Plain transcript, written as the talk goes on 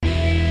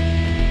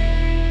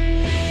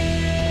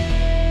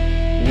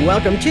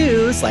welcome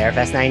to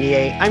Slayerfest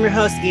 98. I'm your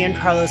host, Ian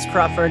Carlos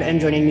Crawford,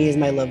 and joining me is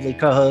my lovely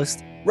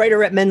co-host,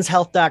 writer at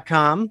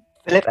menshealth.com,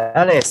 Philip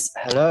Ellis.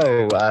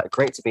 Hello,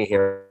 great to be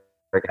here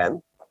again.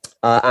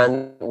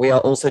 And we are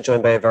also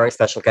joined by a very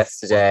special guest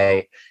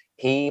today.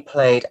 He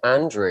played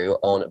Andrew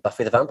on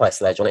Buffy the Vampire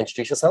Slayer. Do you want to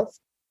introduce yourself?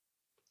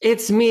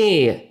 It's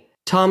me,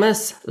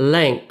 Thomas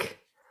Lank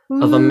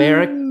of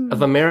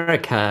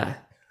America.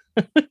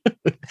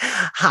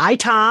 Hi,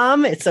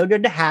 Tom. It's so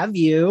good to have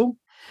you.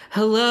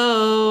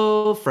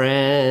 Hello,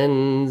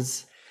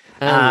 friends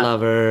and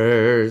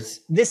lovers.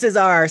 This is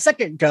our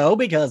second go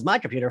because my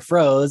computer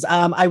froze.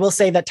 I will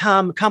say that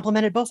Tom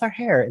complimented both our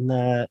hair in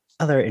the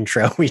other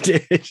intro we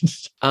did.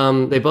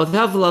 They both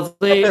have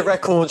lovely... The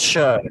record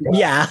show.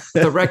 Yeah.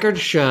 The record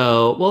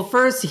show. Well,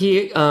 first,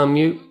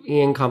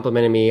 Ian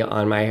complimented me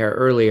on my hair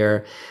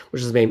earlier,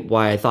 which is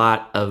why I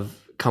thought of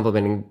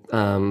complimenting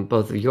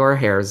both of your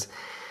hairs.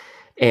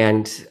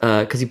 And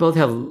because you both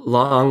have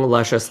long,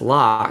 luscious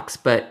locks,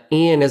 but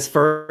Ian is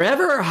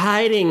forever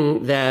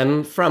hiding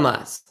them from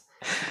us.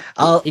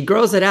 He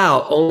grows it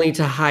out only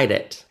to hide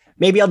it.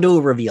 Maybe I'll do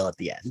a reveal at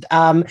the end.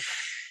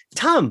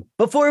 Tom,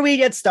 before we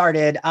get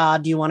started,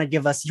 do you want to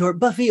give us your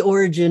Buffy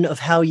origin of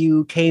how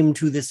you came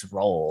to this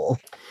role?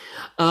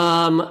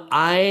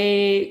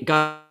 I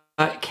got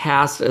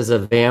cast as a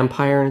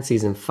vampire in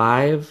season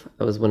 5.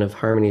 I was one of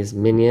Harmony's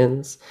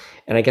minions.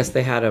 And I guess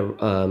they had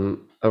a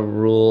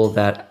rule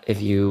that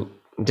if you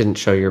didn't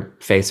show your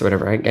face or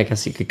whatever, I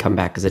guess you could come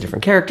back as a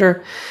different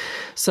character.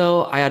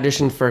 So I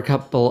auditioned for a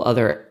couple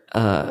other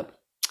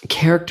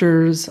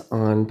characters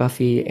on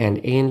Buffy and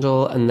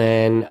Angel, and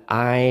then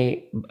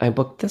I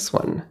booked this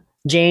one.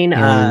 Jane,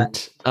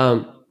 and,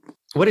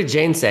 what did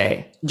Jane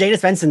say? Jane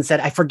Svensson said,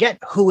 I forget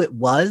who it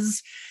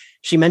was.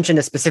 She mentioned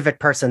a specific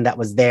person that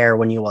was there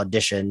when you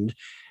auditioned,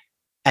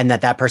 and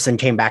that person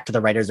came back to the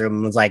writer's room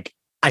and was like,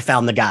 I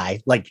found the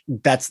guy. Like,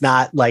 that's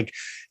not like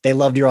they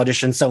loved your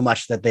audition so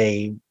much that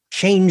they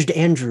changed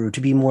Andrew to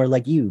be more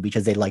like you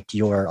because they liked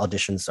your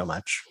audition so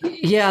much.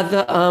 Yeah.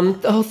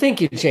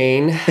 Thank you,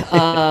 Jane.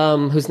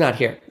 Who's not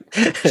here.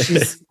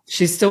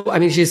 She's still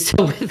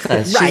with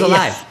us. She's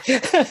alive.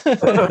 Yeah.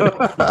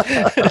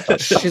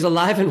 She's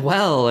alive and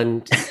well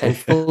and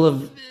full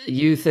of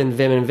youth and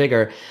vim and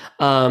vigor.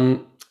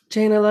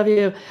 Jane, I love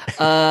you.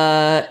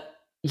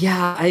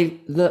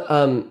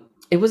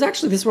 It was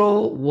actually, this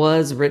role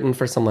was written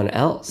for someone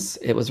else.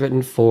 It was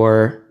written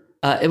for,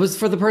 it was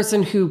for the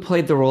person who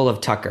played the role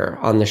of Tucker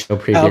on the show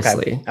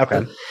previously.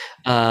 Okay.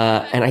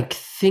 And I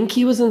think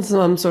he was in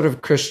some sort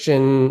of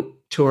Christian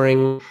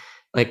touring,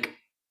 like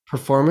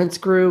performance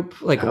group,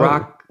 like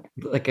rock,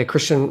 like a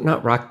Christian,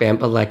 not rock band,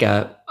 but like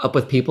a Up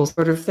With People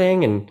sort of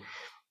thing. And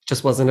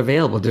just wasn't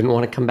available. Didn't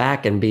want to come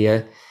back and be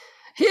a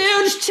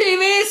huge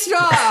TV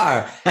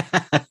star.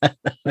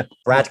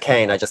 Brad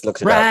Kane, I just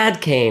looked it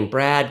up.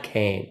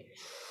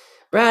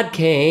 Brad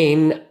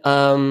Kane,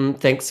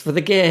 thanks for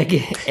the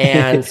gig.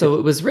 And so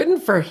it was written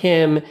for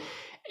him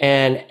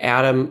and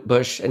Adam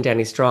Bush and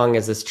Danny Strong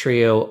as this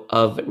trio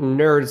of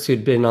nerds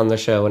who'd been on the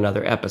show in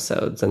other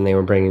episodes, and they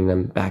were bringing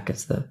them back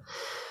as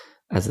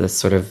this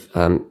sort of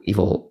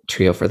evil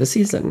trio for the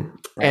season.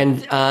 Right.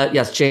 And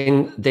yes,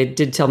 Jane, they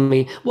did tell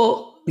me,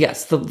 well,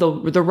 yes,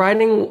 the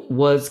writing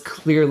was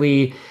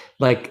clearly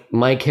like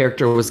my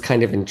character was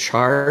kind of in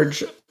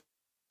charge,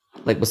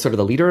 like was sort of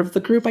the leader of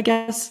the group, I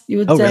guess you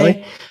would say.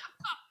 Really?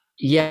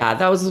 Yeah,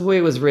 that was the way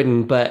it was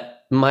written,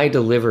 but my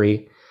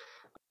delivery,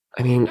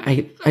 I mean,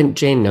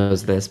 Jane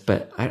knows this,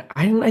 but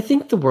I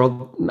think the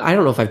world, I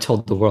don't know if I've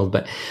told the world,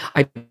 but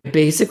I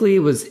basically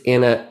was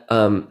in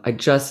I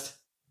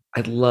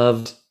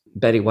loved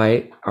Betty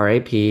White,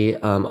 R.I.P.,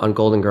 on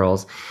Golden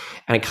Girls,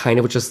 and I kind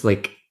of just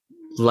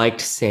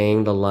liked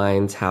saying the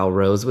lines how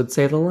Rose would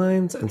say the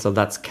lines, and so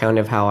that's kind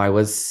of how I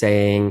was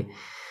saying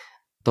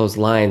those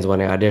lines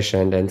when I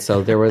auditioned, and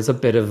so there was a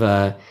bit of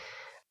a,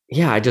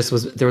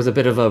 there was a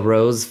bit of a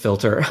Rose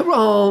filter,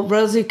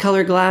 rosy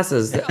colored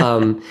glasses,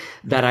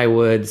 that I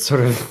would sort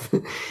of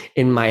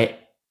in my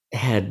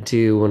head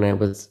do when I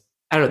don't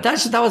know,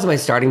 that was my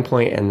starting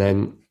point, and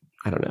then,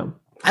 I don't know.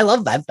 I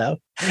love that though.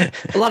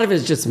 A lot of it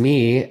is just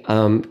me.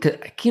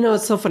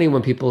 It's so funny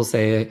when people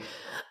say,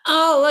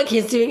 oh, look,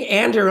 he's doing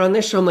Andrew on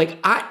this show. I'm like,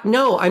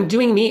 no, I'm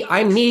doing me.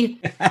 I'm me.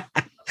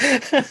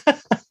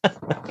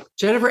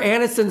 Jennifer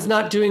Aniston's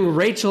not doing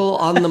Rachel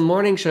on the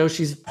morning show.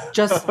 She's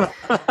just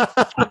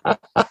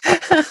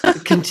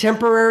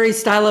contemporary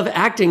style of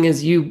acting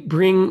is you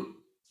bring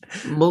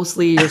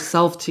mostly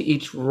yourself to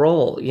each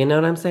role. You know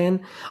what I'm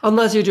saying?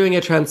 Unless you're doing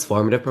a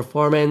transformative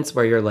performance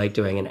where you're like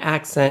doing an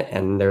accent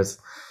and there's,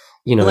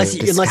 unless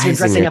you're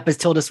dressing up as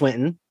Tilda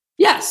Swinton.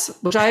 Yes,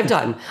 which I have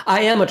done.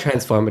 I am a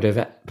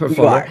transformative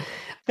performer.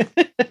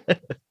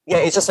 Yeah,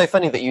 it's just so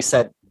funny that you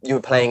said you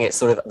were playing it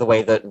sort of the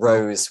way that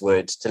Rose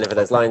would deliver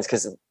those lines,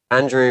 because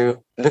Andrew,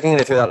 looking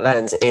at it through that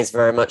lens, is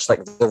very much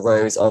like the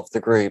Rose of the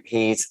group.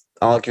 He's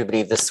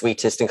arguably the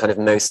sweetest and kind of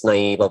most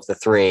naive of the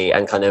three,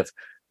 and kind of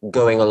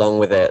going along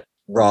with it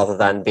rather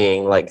than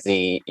being like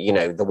the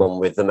one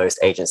with the most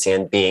agency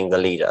and being the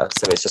leader.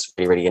 So it's just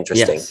really, really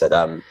interesting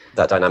that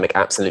that dynamic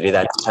absolutely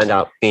then turned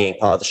out being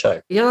part of the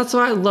show. Yeah, that's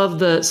why I love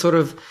the sort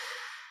of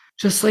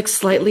just like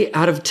slightly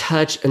out of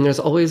touch, and there's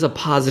always a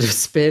positive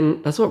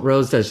spin. That's what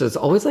Rose does. There's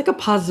always like a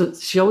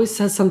positive. She always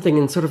says something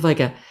in sort of like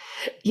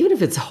even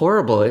if it's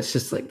horrible, it's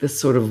just like this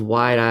sort of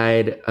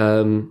wide-eyed,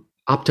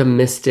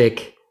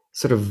 optimistic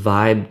sort of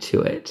vibe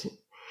to it.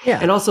 Yeah.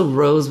 And also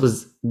Rose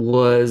was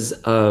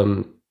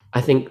I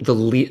think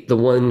the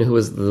one who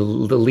was the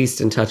least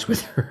in touch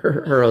with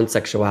her own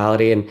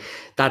sexuality. And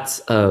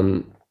that's,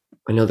 I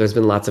know there's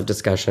been lots of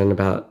discussion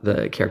about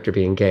the character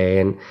being gay.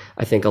 And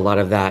I think a lot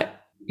of that,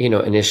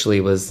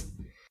 initially was,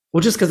 well,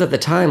 just because at the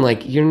time,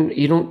 like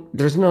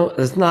there's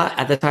not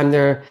at the time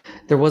there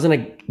wasn't a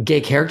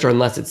gay character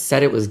unless it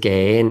said it was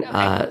gay.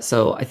 And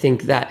so I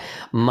think that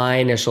my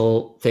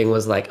initial thing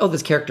was like, oh,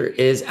 this character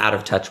is out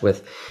of touch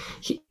with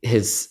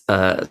his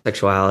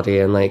sexuality,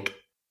 and like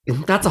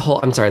that's a whole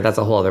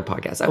other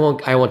podcast.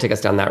 I won't take us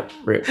down that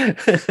route.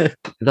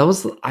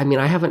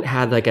 I haven't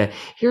had like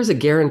here's a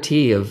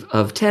guarantee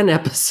of 10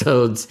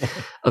 episodes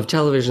of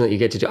television that you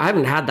get to do. I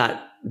haven't had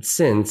that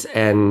since.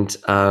 And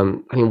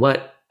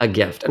what a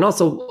gift. And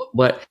also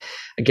what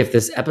a gift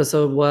this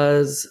episode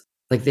was.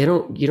 Like you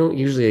don't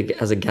usually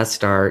as a guest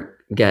star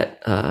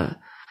get a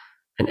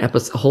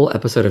whole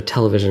episode of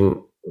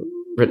television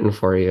written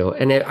for you.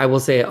 And I will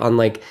say on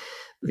like,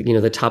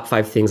 the top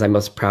 5 things I'm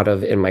most proud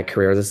of in my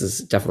career, this is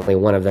definitely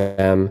one of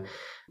them.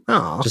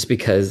 Oh, just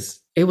because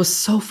it was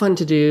so fun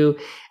to do.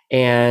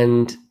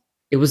 And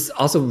it was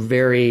also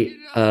very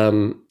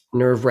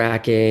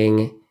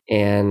nerve-wracking.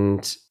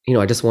 And,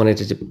 I just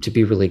wanted it to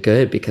be really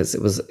good because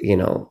it was, it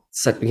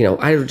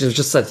was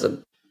just such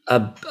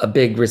a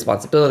big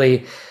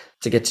responsibility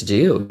to get to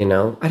do,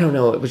 I don't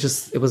know. It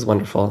was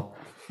wonderful.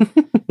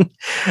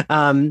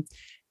 When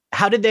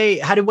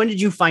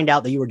did you find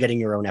out that you were getting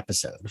your own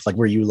episode? Like,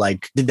 were you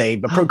like, did they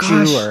approach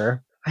you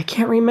or? I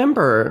can't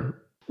remember.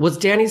 Was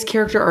Danny's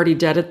character already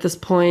dead at this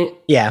point?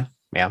 Yeah.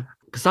 Yeah.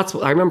 Because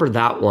I remember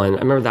that one. I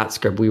remember that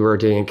script. We were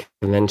doing a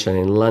convention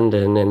in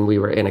London and we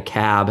were in a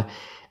cab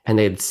and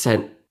they'd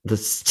sent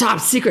the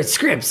top secret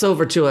scripts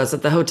over to us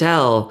at the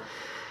hotel.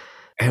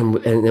 And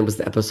it was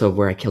the episode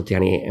where I killed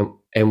Danny,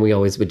 and we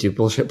always would do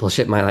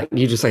bullshit. My like,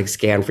 you just like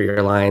scan for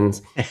your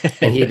lines,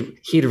 and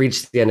he'd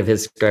reach the end of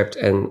his script,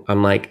 and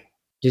I'm like,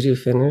 "Did you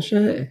finish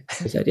it?"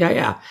 He said,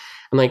 "Yeah."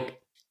 I'm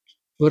like,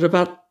 "What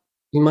about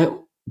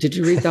did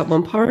you read that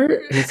one part?"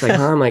 And it's like,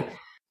 "Huh?" I'm like,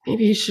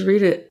 "Maybe you should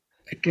read it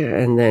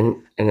again."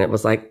 And it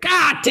was like,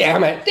 "God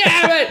damn it!"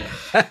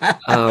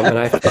 And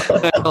I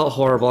felt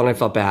horrible, and I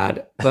felt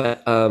bad,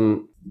 but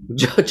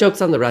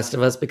jokes on the rest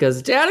of us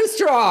because Danny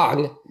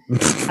Strong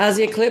has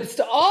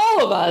eclipsed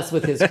all of us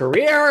with his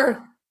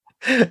career.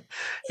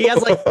 He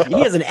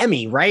has an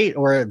Emmy, right?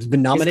 Or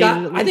been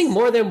nominated? I think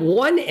more than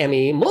one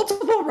Emmy,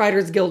 multiple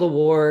Writers Guild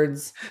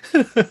Awards.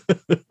 But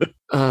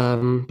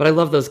I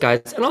love those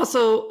guys. And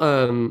also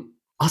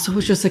it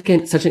was just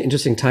like such an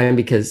interesting time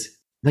because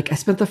like I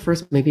spent the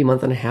first maybe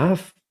month and a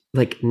half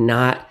like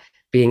not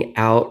being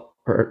out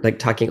or like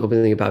talking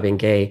openly about being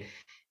gay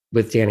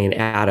with Danny and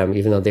Adam,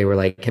 even though they were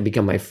like had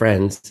become my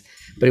friends.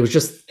 But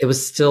it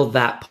was still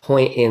that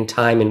point in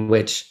time in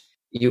which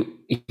you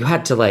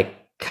had to like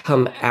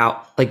come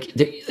out, like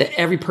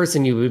every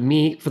person you would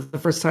meet for the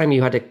first time,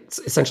 you had to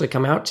essentially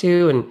come out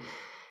to,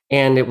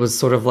 and it was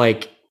sort of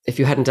like if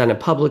you hadn't done it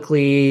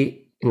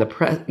publicly in the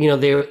press,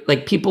 they were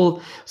like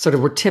people sort of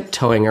were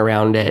tiptoeing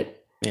around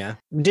it. Yeah.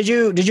 Did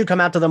you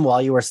come out to them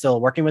while you were still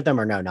working with them,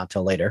 or no, not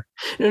till later?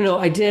 No,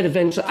 I did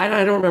eventually.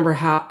 I don't remember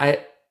how.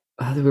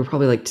 We were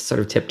probably like sort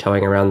of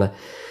tiptoeing around the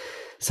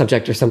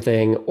subject or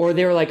something, or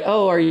they were like,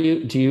 "Oh, are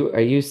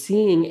you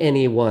seeing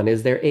anyone?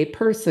 Is there a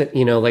person?"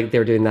 Like they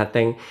were doing that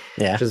thing,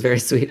 yeah, which was very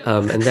sweet.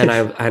 And then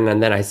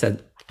I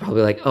said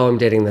probably like, "Oh, I'm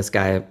dating this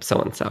guy, so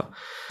and so."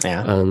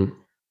 Yeah.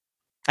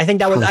 I think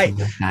that was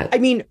I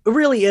mean, it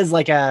really is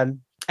like I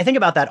think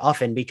about that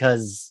often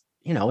because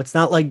it's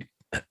not like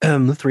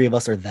the three of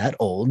us are that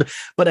old,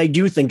 but I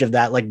do think of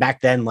that like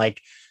back then,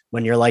 like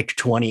when you're like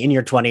 20 in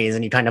your 20s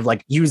and you kind of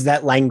like use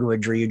that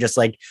language where you just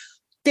like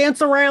dance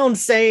around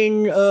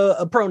saying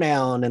a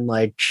pronoun and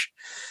like,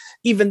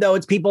 even though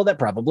it's people that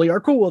probably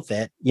are cool with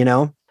it,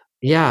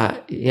 Yeah.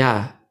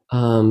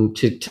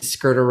 To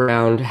skirt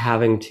around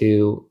having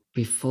to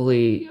be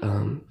fully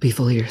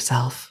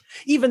yourself.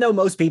 Even though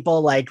most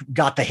people like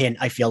got the hint,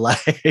 I feel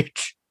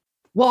like.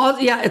 Well,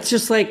 yeah, it's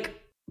just like,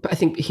 I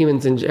think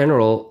humans in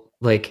general,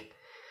 like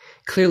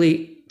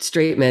clearly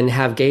straight men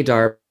have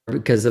gaydar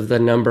because of the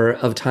number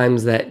of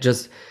times that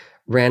just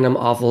random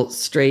awful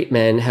straight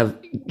men have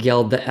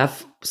yelled the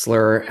F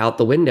slur out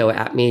the window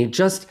at me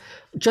just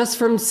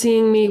from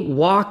seeing me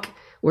walk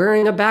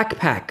wearing a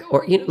backpack,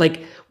 or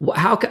like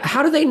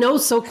how do they know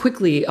so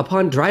quickly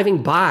upon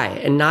driving by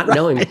and not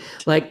knowing me?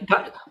 Like,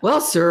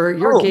 well, sir,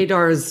 your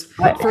gaydars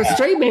for a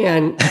straight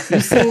man,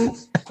 you seem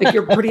like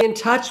you're pretty in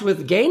touch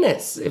with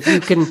gayness. If you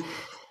can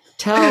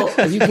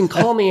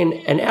call me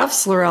an F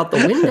slur out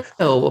the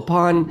window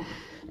upon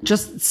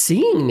just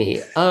seeing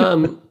me.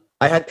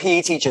 I had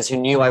PE teachers who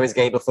knew I was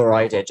gay before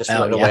I did, just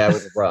from the way I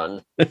would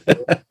run.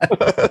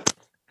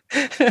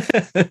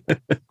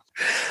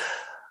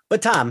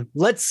 But Tom,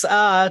 let's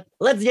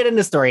get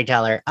into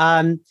Storyteller.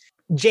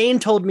 Jane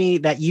told me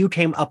that you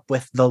came up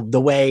with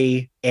the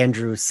way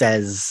Andrew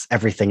says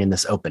everything in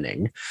this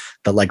opening,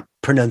 the like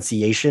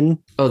pronunciation.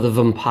 Oh, the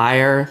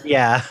vampire.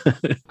 Yeah.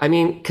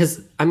 I'm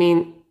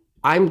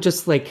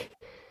just like,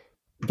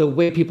 the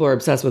way people are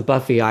obsessed with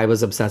Buffy, I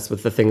was obsessed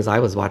with the things I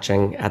was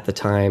watching at the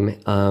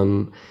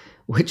time,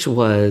 which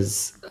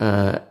was,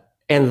 and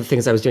the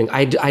things I was doing.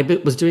 I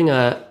was doing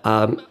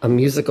a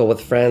musical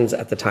with friends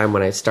at the time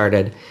when I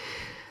started.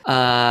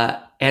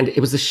 And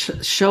it was a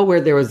show where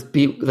there was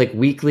like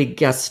weekly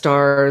guest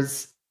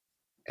stars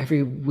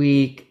every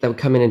week that would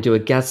come in and do a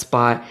guest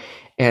spot.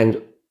 And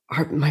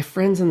my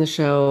friends in the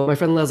show, my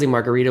friend Leslie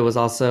Margarita was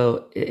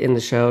also in the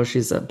show.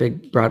 She's a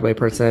big Broadway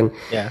person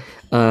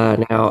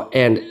now.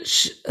 And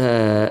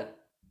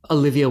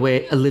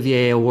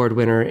Olivier Award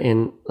winner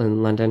in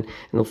London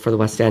for the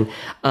West End.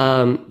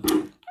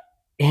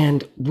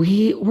 And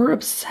we were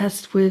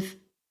obsessed with,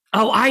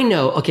 I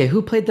know. Okay,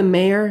 who played the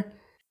mayor?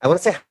 I want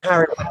to say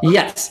Harry.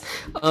 Yes.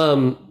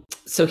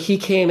 So he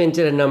came and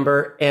did a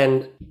number,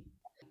 and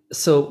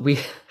so we,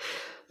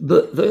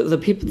 the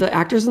people, the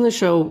actors in the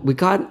show, we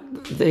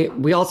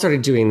all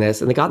started doing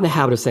this, and they got in the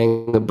habit of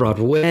saying the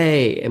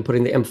Broadway and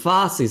putting the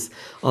emphasis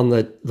on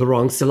the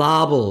wrong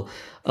syllable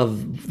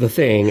of the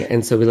thing,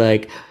 and so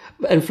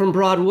and from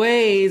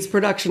Broadway's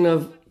production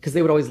of, because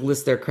they would always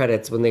list their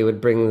credits when they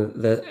would bring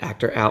the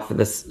actor out for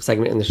this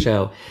segment in the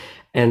show.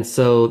 And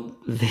so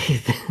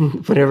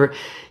whenever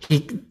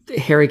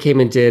Harry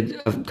came and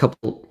did a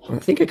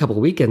couple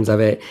weekends of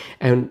it.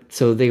 And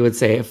so they would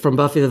say, from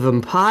Buffy the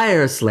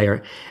Vampire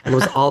Slayer. And it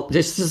was all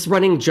just this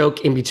running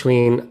joke in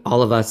between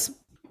all of us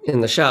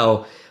in the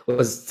show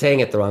was saying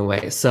it the wrong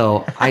way.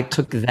 So I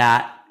took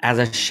that as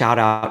a shout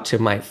out to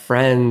my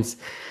friends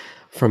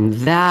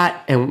from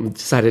that and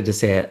decided to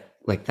say it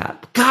like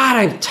that. God,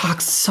 I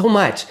talk so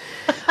much.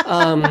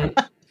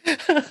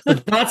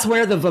 That's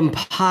where the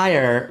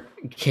vampire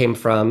came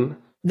from.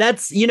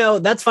 That's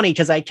funny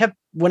because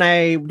when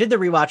I did the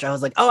rewatch, I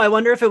was like, oh, I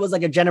wonder if it was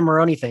like a Jenna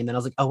Maroney thing. Then I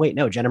was like, oh wait,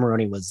 no, Jenna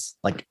Maroney was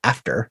like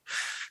after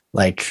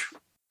like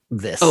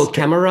this. Oh,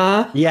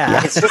 camera?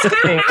 Yeah. It's just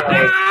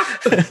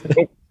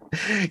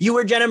You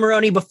were Jenna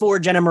Maroney before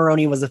Jenna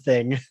Maroney was a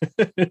thing.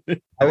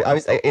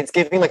 It's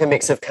giving like a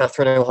mix of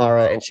Catherine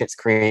O'Hara in Schitt's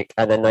Creek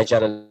and then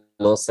Nigella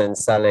Lawson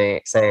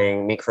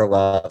saying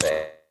Microwave.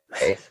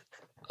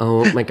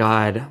 Oh my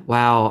God.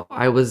 Wow.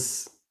 I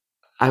was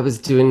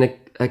doing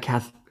a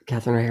Catherine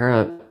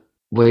O'Hara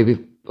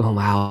oh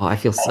wow. I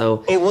feel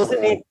so. It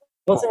wasn't even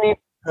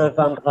a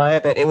vampire,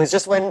 but it was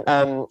just when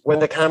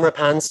the camera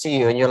pans to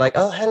you and you're like,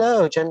 oh,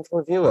 hello,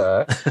 gentle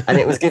viewer. And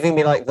it was giving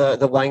me like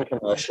the wine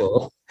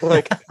commercial.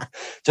 Like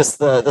just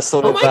the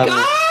sort of. Oh my God.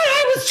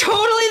 I was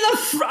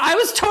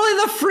totally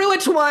the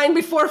Fruit wine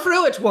before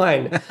Fruit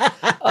wine.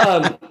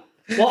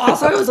 Well,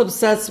 also I was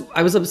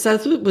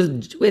obsessed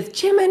with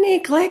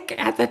Jiminy Click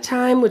at the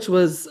time, which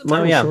was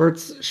Martin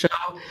Short's show.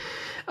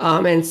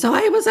 And so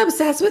I was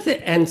obsessed with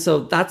it. And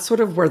so that's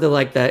sort of where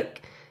that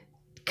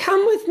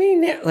come with me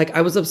now. Like I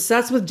was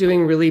obsessed with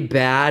doing really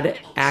bad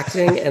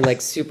acting and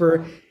like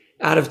super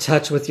out of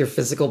touch with your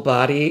physical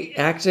body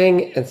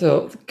acting. And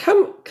so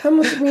come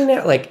with me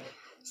now. Like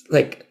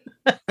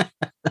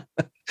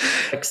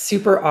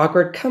super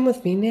awkward. Come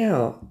with me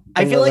now.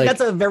 I feel like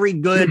that's a very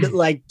good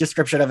like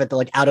description of it. The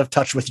like out of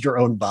touch with your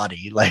own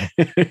body, like,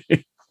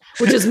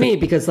 which is me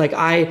because like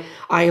I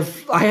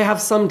have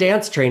some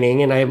dance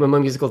training and I'm a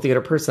musical theater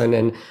person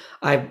and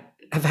I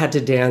have had to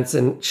dance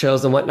in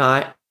shows and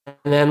whatnot.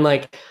 And then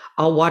like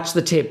I'll watch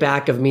the tape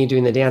back of me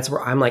doing the dance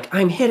where I'm like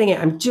I'm hitting it,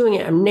 I'm doing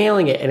it, I'm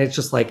nailing it, and it's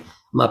just like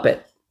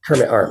Muppet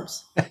Kermit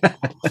arms.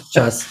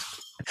 Just.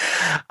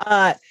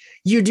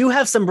 You do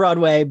have some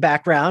Broadway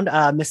background.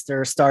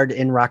 Mr. starred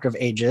in Rock of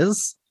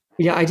Ages.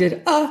 Yeah, I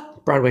did a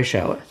Broadway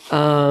show.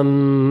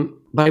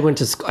 But I went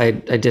to school. I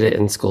did it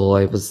in school.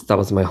 That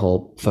was my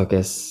whole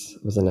focus. I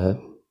was in a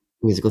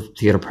musical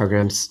theater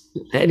programs,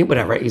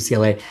 whatever at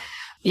UCLA.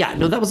 Yeah,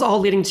 no, that was all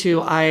leading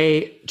to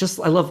I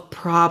love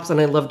props and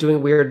I love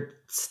doing weird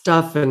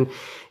stuff and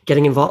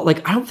getting involved.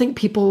 Like I don't think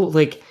people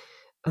like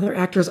other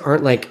actors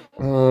aren't like,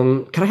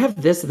 can I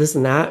have this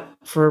and that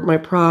for my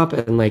prop?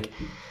 And like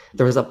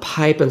there was a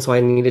pipe, and so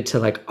I needed to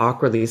like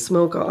awkwardly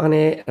smoke on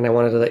it, and I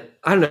wanted to like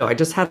I don't know. I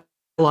just had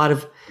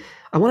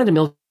I wanted to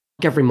milk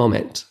every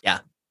moment. Yeah.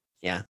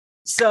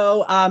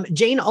 So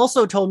Jane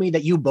also told me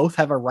that you both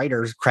have a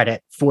writer's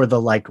credit for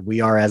the like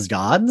We Are As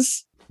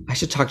Gods. I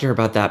should talk to her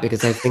about that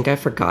because I think I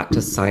forgot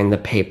to sign the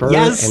paper.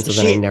 Yes, and so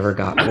then I never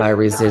got my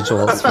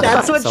residuals.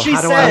 That's what she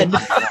said.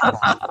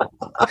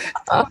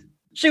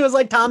 She was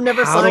like, Tom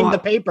never signed the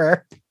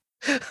paper.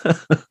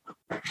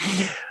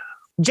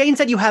 Jane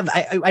said you have,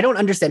 I don't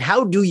understand.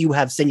 How do you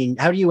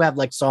have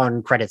like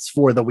song credits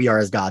for the We Are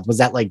As Gods? Was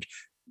that like,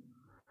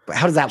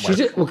 how does that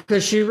work?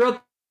 Because she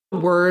wrote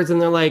words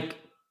and they're like,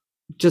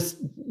 just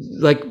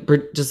like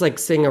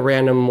sing a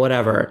random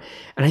whatever.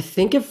 And I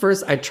think at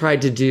first I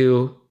tried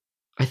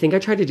I think I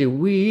tried to do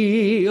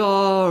 "We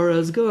are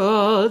as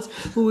gods,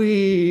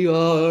 we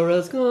are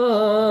as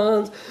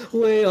gods,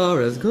 we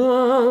are as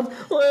gods,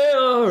 we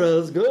are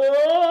as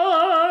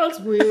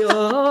gods, we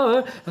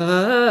are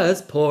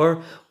as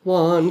poor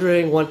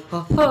wandering one."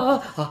 Ha, ha,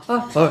 ha, ha,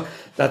 ha.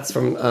 That's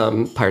from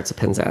Pirates of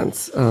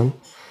Penzance.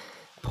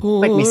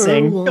 Make me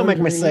sing. Don't make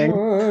me sing.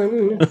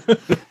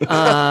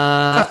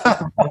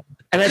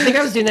 And I think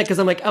I was doing that because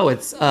I'm like, oh,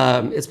 it's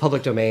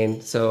public domain,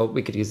 so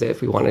we could use it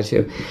if we wanted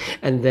to.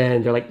 And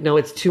then they're like, no,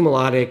 it's too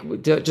melodic.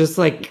 Just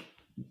like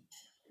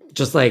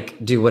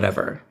do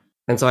whatever.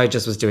 And so I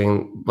just was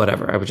doing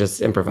whatever. I was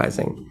just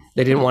improvising.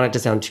 They didn't want it to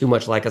sound too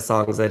much like a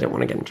song, because they didn't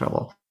want to get in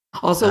trouble.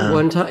 Also,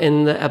 one time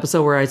in the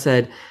episode where I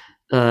said,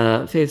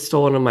 Faith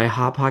stole one of my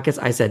Hot Pockets,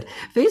 I said,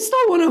 Faith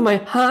stole one of my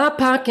Hot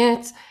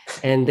Pockets.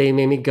 And they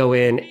made me go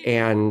in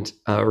and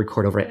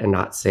record over it and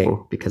not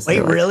sing because.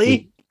 Wait,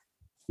 really?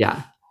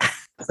 Yeah.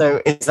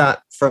 So is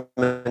that from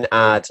an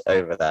ad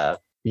over there?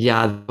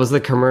 Yeah, it was the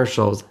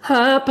commercials.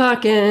 Hot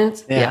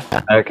Pockets. Yeah.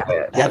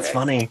 Okay. That's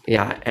funny.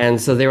 Yeah.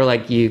 And so they were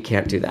like, you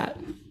can't do that.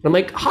 I'm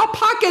like, Hot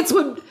Pockets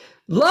would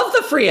love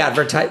the free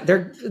advertise.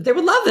 They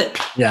would love it.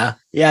 Yeah.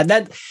 Yeah.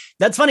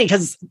 That's funny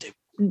because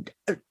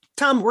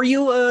Tom, were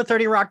you a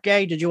 30 Rock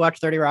gay? Did you watch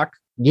 30 Rock?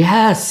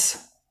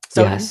 Yes.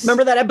 So yes.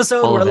 Remember that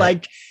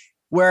episode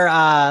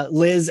where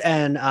Liz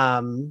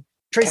and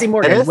Tracy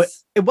Morgan,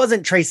 it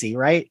wasn't Tracy,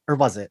 right? Or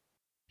was it?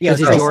 Yeah,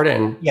 Tracy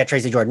Jordan. Yeah,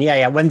 Tracy Jordan. Yeah,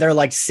 yeah. When they're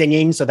like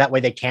singing, so that way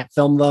they can't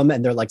film them,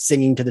 and they're like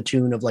singing to the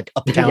tune of like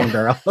Uptown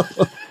Girl.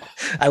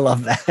 I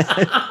love that.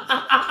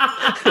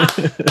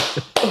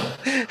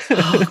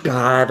 Oh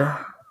God,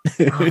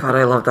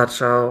 I love that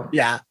show.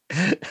 Yeah.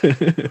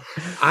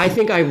 I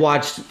think I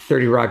watched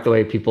 30 Rock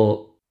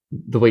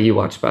the way you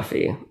watch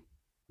Buffy,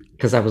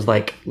 because I was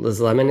like, Liz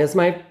Lemon is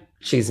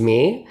she's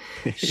me.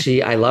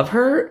 I love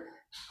her.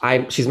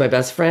 She's my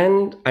best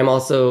friend. I'm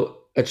also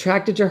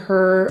attracted to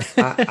her.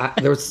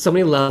 There was so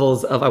many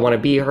levels of I want to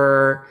be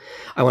her.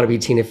 I want to be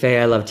Tina Fey.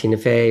 I love Tina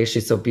Fey.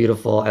 She's so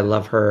beautiful. I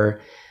love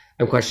her.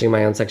 I'm questioning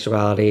my own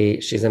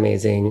sexuality. She's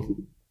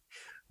amazing.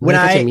 When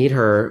I got to meet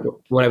her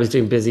when I was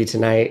doing Busy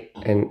Tonight,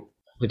 and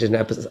we did an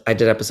episode. I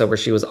did an episode where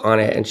she was on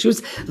it, and she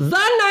was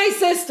the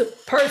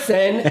nicest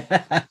person.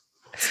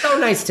 So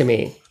nice to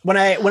me. When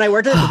I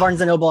worked at Barnes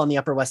 & Noble on the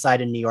Upper West Side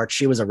in New York,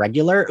 she was a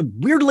regular.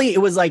 Weirdly,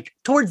 it was like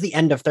towards the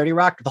end of 30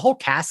 Rock, the whole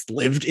cast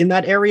lived in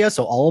that area,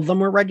 so all of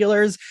them were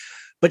regulars.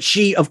 But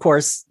she, of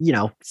course,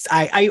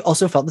 I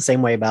also felt the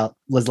same way about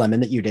Liz Lemon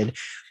that you did.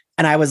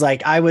 And I was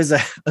like, I was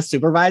a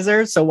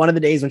supervisor. So one of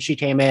the days when she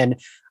came in,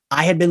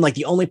 I had been like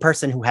the only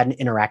person who hadn't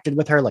interacted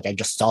with her. Like I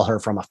just saw her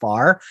from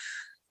afar.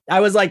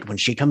 I was like, when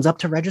she comes up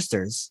to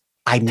registers,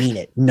 I mean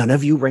it. None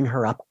of you ring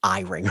her up.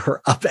 I ring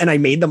her up. And I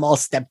made them all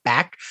step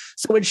back.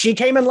 So when she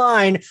came in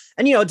line,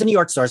 and it's a New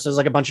York store, so there's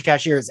like a bunch of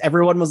cashiers,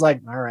 everyone was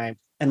like, all right.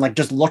 And like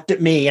just looked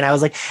at me, and I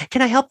was like,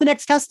 can I help the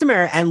next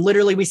customer? And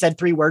literally we said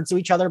 3 words to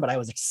each other, but I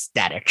was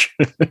ecstatic.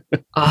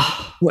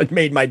 What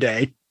made my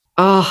day.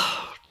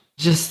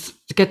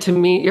 Just to get to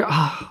meet your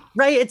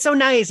right. It's so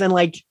nice. And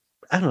like,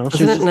 I don't know.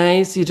 Isn't it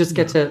nice? You just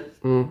get to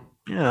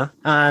yeah.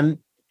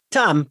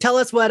 Tom, tell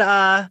us what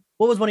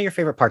was one of your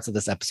favorite parts of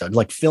this episode,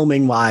 like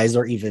filming wise,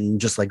 or even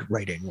just like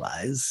writing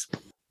wise?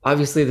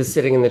 Obviously, the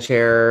sitting in the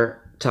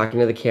chair, talking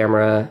to the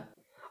camera.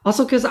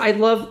 Also, because I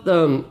was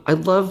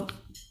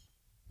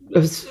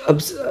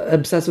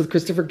obsessed with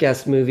Christopher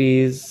Guest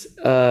movies,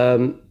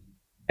 and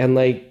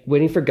like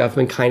Waiting for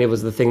Guffman kind of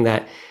was the thing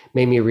that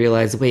made me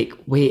realize, wait,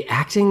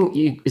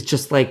 acting, it's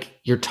just like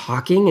you're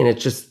talking, and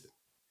it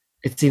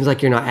seems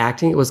like you're not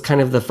acting. It was kind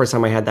of the first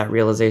time I had that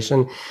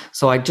realization.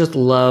 So I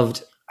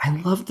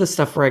loved the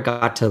stuff where I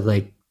got to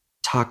like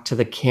talk to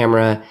the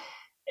camera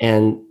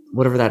and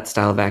whatever that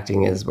style of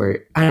acting is,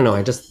 where I don't know,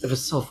 it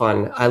was so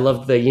fun. I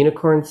loved the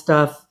unicorn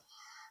stuff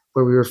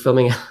where we were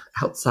filming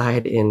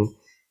outside in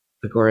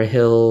Agora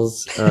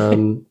Hills,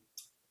 in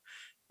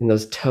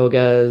those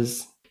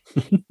togas.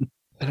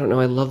 I don't know.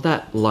 I love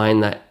that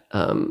line that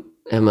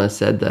Emma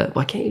said, that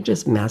why can't you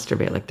just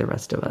masturbate like the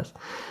rest of us?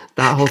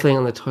 That whole thing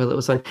on the toilet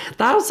was fun.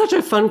 That was such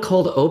a fun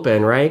cold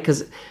open, right?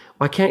 Because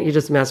why can't you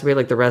just masturbate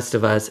like the rest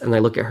of us? And I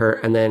look at her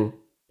and then,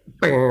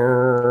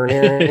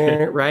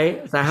 right?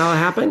 Is that how it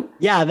happened?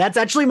 Yeah, that's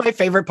actually my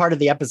favorite part of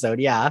the episode.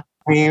 Yeah.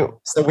 We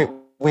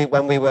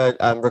when we were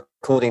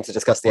recording to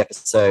discuss the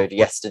episode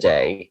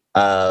yesterday,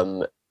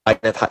 I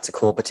kind of had to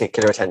call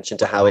particular attention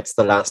to how it's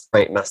the last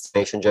great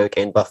masturbation joke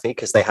in Buffy,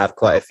 because they have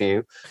quite a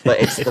few, but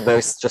it's the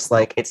most just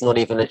like, it's not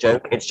even a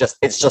joke. It's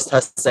just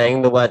her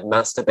saying the word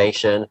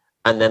masturbation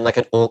and then like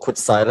an awkward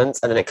silence,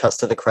 and then it cuts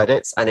to the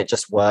credits, and it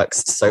just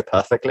works so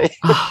perfectly.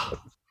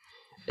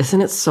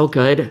 Isn't it so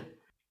good?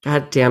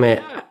 God damn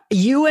it.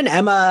 You and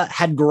Emma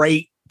had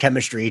great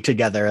chemistry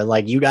together.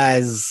 Like you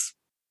guys,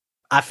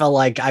 I felt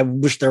like I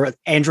wish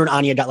Andrew and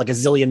Anya got like a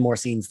zillion more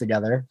scenes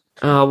together.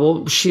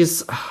 Well,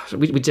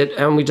 we did,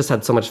 and we just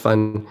had so much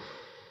fun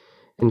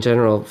in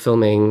general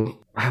filming.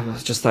 I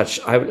was just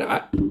such.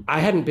 I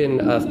hadn't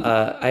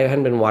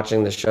been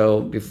watching the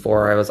show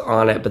before I was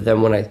on it, but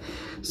then when I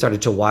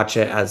started to watch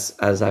it as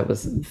I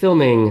was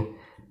filming,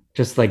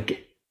 just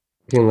like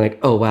being like,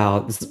 oh wow,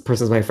 this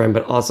person's my friend,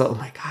 but also, oh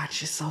my god,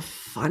 she's so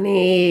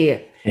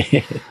funny.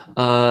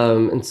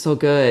 And so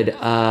good.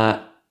 I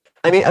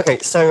mean, okay,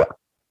 so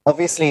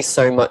obviously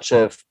so much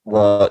of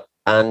what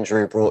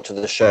Andrew brought to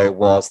the show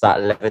was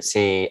that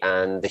levity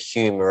and the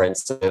humor and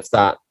sort of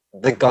that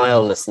the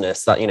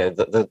guilelessness, that, you know,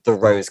 the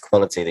Rose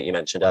quality that you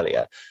mentioned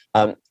earlier.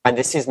 And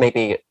this is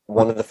maybe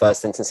one of the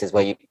first instances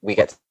where we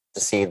get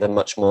to see the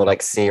much more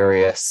like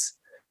serious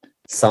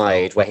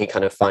side, where he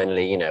kind of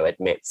finally, you know,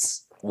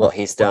 admits what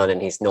he's done,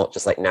 and he's not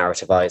just like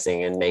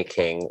narrativizing and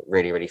making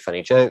really, really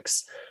funny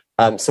jokes.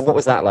 So what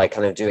was that like,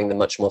 kind of doing the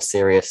much more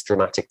serious,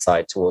 dramatic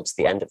side towards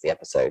the end of the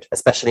episode,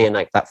 especially in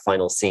like that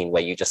final scene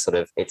where you just sort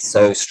of, it's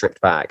so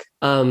stripped back?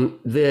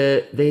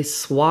 They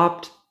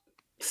swapped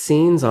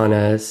scenes on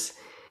us,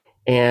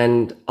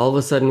 and all of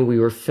a sudden we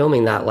were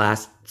filming that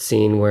last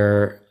scene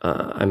where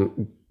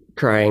I'm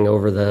crying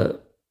over the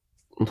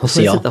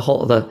seal. The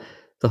whole the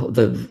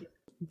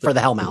for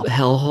the hellmouth.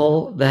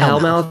 Hellhole, the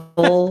hellmouth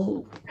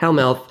hole,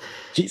 hellmouth.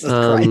 Jesus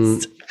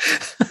Christ.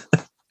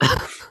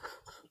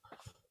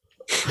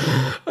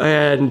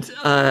 And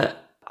I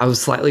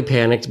was slightly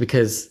panicked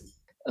because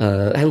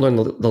I hadn't learned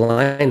the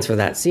lines for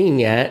that scene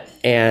yet,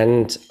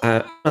 and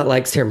I'm not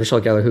like Sarah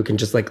Michelle Gellar, who can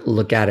just like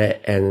look at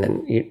it and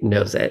then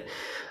knows it.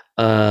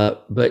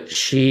 But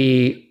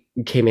she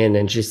came in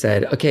and she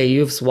said, "Okay,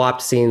 you've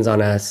swapped scenes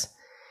on us,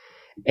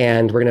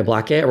 and we're gonna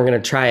block it, and we're gonna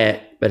try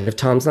it. But if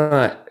Tom's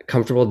not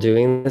comfortable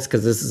doing this,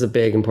 because this is a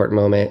big important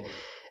moment,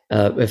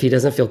 if he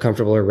doesn't feel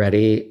comfortable or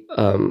ready,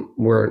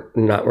 we're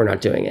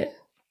not doing it."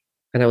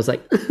 And I was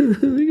like,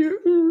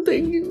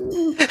 thank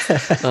you.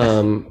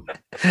 So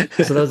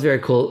that was very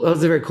cool. That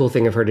was a very cool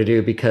thing of her to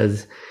do,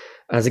 because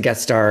as a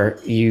guest star,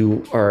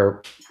 you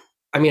are,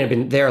 I mean, I've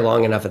been there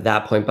long enough at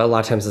that point, but a lot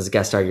of times as a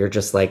guest star, you're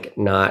just like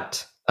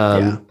not,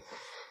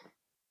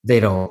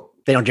 they don't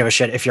give a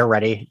shit if you're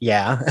ready.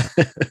 Yeah.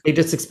 They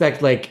just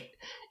expect like,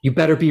 you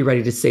better be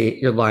ready to say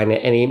your line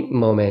at any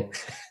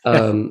moment.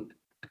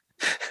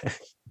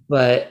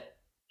 But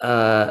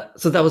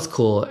so that was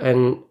cool.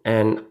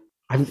 And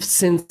I've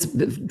since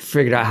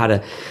figured out how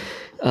to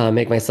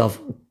make myself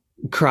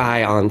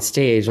cry on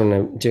stage when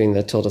I'm doing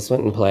the Tilda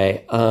Swinton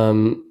play.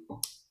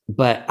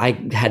 But I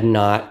had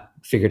not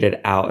figured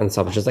it out. And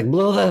so I was just like,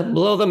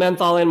 blow the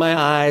menthol in my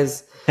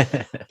eyes,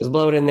 just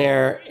blow it in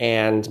there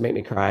and make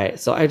me cry.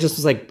 So I just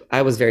was like,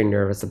 I was very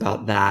nervous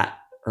about that,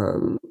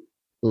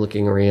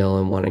 looking real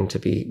and wanting to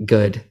be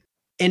good.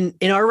 In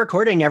our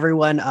recording,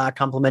 everyone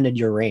complimented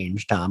your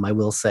range, Tom. I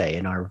will say,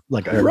 in our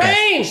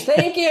range.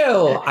 Thank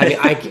you. I mean,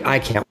 I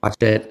can't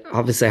watch it.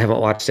 Obviously, I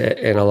haven't watched it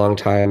in a long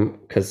time,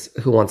 because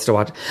who wants to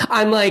watch?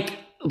 I'm like,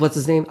 what's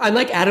his name? I'm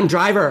like Adam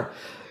Driver.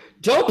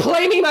 Don't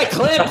play me my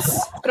clips.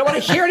 I don't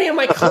want to hear any of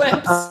my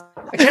clips. I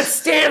can't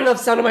stand the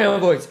sound of my own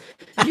voice.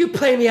 If you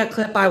play me a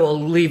clip, I will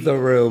leave the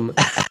room.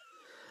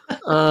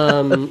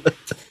 But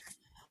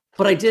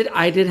I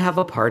did have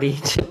a party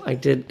too. I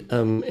did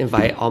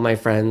invite all my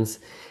friends,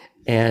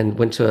 and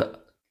went to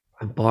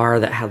a bar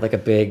that had like a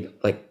big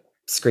like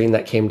screen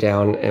that came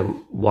down, and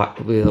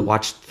we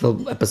watched the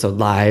episode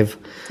live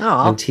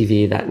on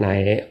TV that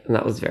night, and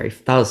that was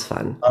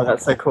fun. Oh,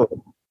 that's so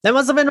cool. That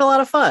must have been a lot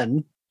of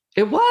fun.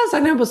 It was,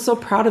 and I was so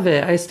proud of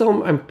it.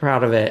 I'm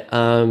proud of it.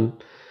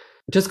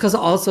 Just because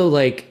also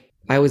like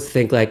I always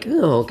think like,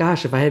 oh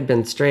gosh, if I had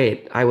been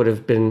straight, I would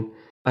have been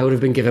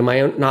given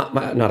my own,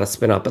 not a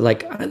spin off, but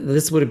like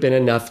this would have been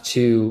enough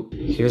to,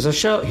 here's a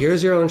show,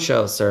 here's your own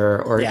show,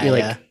 sir, or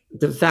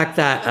the fact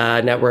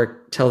that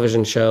network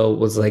television show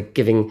was like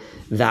giving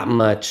that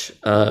much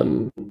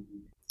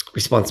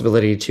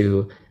responsibility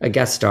to a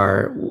guest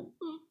star,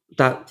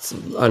 that's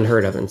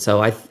unheard of. And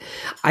so I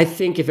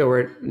think if it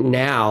were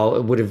now,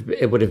 it would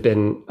have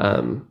been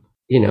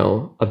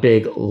a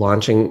big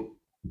launching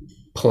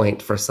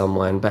point for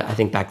someone. But I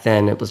think back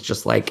then it was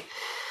just like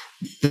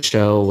the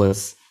show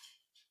was.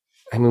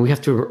 I mean, we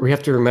have to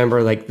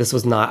remember, like, this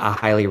was not a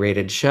highly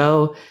rated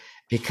show,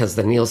 because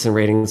the Nielsen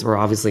ratings were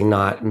obviously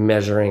not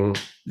measuring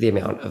the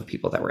amount of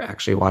people that were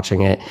actually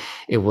watching it.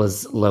 It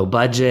was low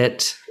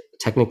budget,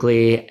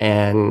 technically,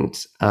 and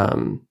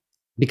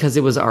because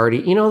it was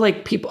already,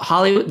 like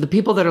Hollywood, the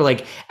people that are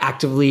like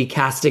actively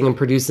casting and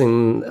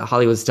producing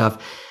Hollywood stuff,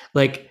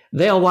 like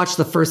they all watch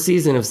the first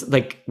season of,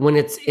 like, when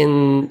it's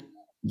in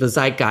the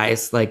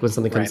zeitgeist, like when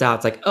something comes out,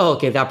 it's like, oh,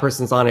 okay, that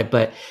person's on it.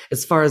 But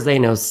as far as they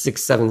know,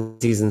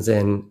 6-7 seasons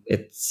in,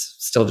 it's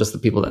still just the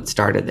people that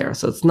started there.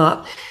 So it's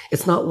not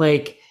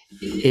like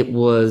it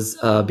was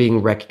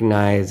being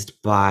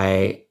recognized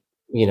by,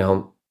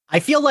 I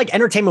feel like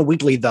Entertainment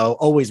Weekly, though,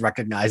 always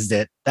recognized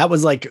it. That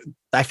was like,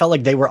 I felt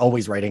like they were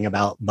always writing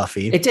about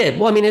Buffy. It did.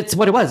 Well, I mean, it's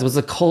what it was. It was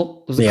a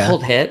cult. It was a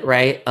cult hit,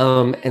 right?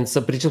 And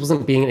so, but it just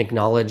wasn't being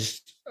acknowledged,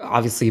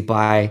 obviously,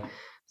 by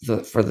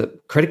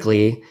the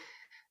critically.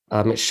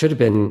 It should have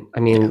been.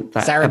 I mean,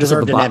 Sarah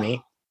deserved an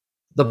Emmy.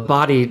 The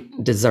Body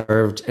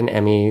deserved an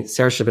Emmy.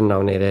 Sarah should have been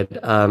nominated.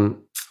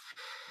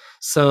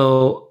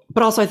 So,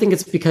 but also I think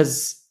it's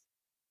because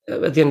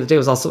at the end of the day,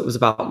 it was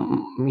about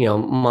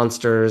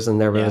monsters, and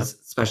there was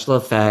special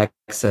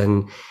effects,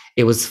 and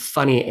it was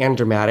funny and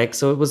dramatic.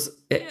 So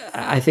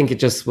I think it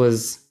just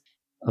was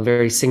a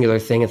very singular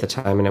thing at the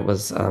time. And it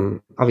was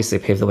obviously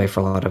paved the way for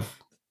a lot of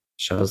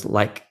shows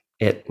like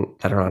it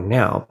that are on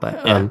now.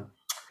 But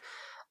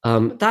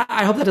that,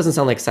 I hope that doesn't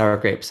sound like sour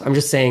grapes. I'm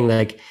just saying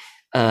like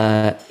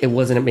it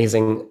was an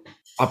amazing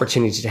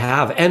opportunity to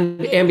have. And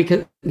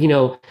because,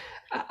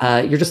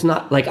 you're just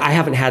not like, I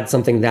haven't had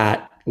something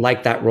that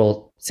like that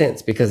role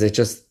since, because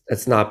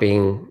it's not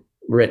being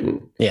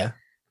written. Yeah.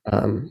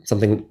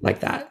 Something like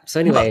that. So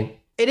anyway, well,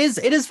 it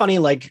is funny.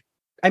 Like,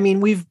 I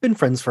mean, we've been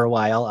friends for a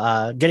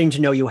while, getting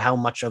to know you, how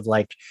much of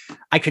like,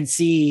 I could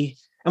see.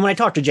 And when I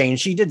talked to Jane,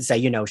 she did say,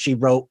 she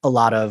wrote a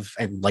lot of,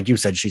 and like you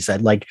said, she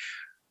said like,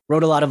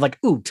 wrote a lot of like,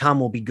 ooh, Tom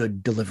will be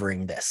good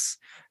delivering this.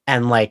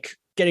 And like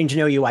getting to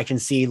know you, I can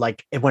see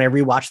like when I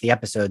rewatch the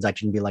episodes, I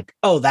can be like,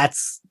 oh,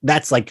 that's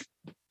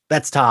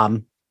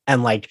Tom.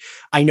 And like,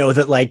 I know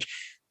that like,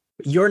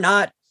 you're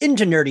not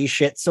into nerdy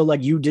shit. So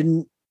like you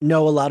didn't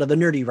know a lot of the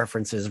nerdy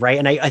references, right?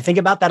 And I think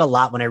about that a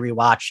lot when I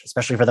rewatch,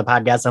 especially for the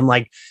podcast. I'm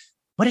like,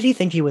 what did he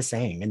think he was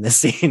saying in this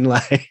scene?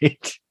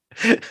 Like,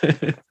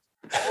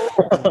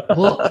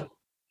 well,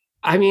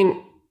 I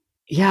mean,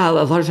 yeah, a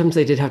lot of times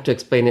they did have to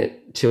explain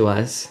it to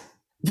us.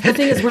 The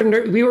thing is,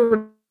 we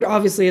were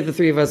obviously, the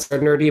three of us are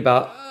nerdy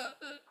about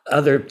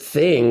other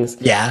things.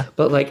 Yeah.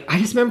 But like, I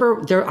just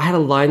remember I had a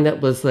line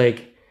that was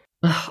like,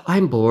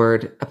 I'm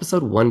bored,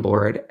 episode 1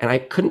 bored. And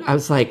I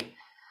was like,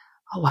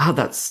 oh, wow,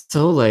 that's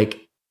so like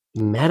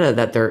meta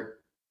that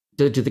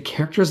do the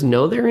characters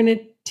know they're in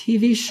a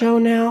TV show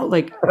now?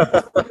 Like,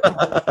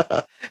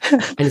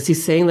 and is he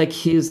saying like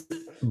he's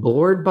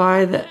bored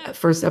by the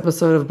first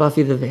episode of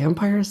Buffy the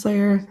Vampire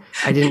Slayer?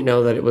 I didn't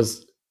know that it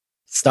was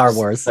Star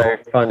Wars. So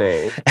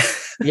funny.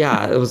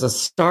 Yeah, it was a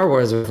Star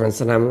Wars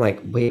reference, and I'm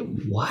like, wait,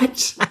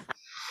 what?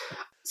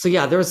 So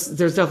yeah, there's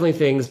definitely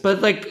things,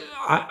 but like,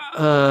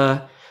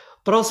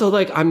 but also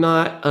like I'm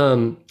not.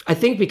 I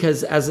think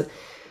because as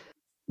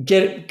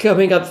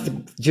coming up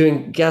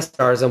doing guest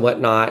stars and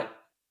whatnot,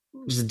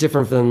 which is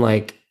different than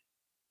like,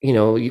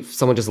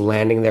 someone just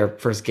landing their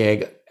first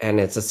gig and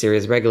it's a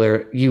series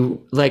regular.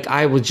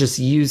 I was just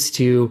used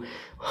to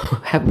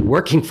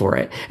working for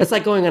it. It's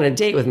like going on a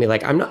date with me.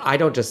 Like I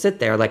don't just sit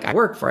there. Like I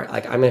work for it.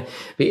 Like I'm going to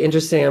be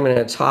interesting. I'm going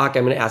to talk.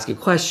 I'm going to ask you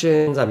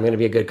questions. I'm going to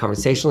be a good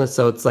conversationalist.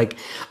 So it's like,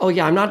 oh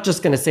yeah, I'm not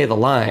just going to say the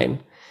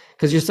line,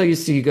 because you're so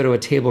used to, you go to a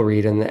table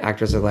read and the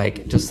actors are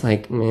like, just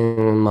like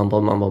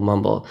mumble, mumble,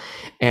 mumble.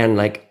 And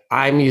like,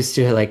 I'm used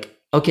to like,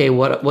 okay,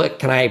 what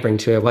can I bring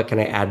to it? What can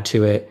I add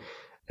to it?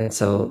 And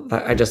so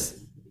I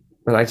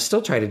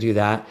still try to do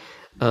that.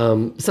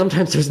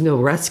 Sometimes there's no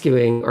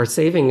rescuing or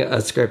saving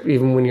a script,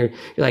 even when you're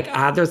like,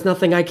 there's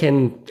nothing I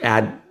can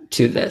add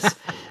to this.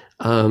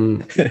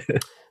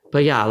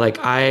 But yeah, like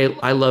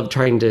I love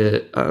trying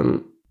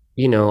to,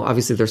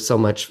 obviously there's so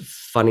much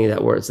funny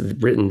that was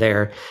written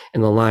there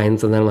in the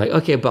lines. And then I'm like,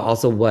 okay, but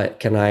also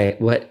what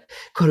quote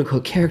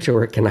unquote character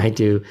work can I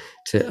do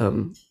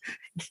to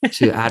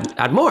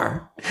add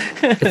more,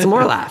 get some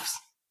more laughs?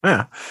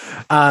 Yeah.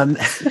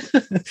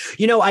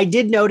 I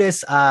did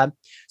notice, so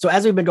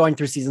as we've been going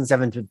through season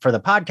 7 for the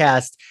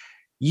podcast,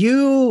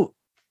 your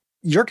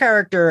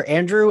character,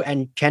 Andrew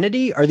and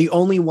Kennedy, are the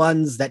only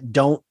ones that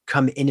don't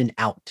come in and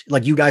out.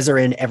 Like you guys are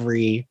in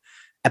every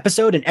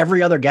episode, and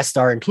every other guest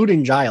star,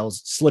 including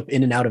Giles, slip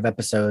in and out of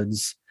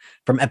episodes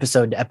from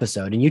episode to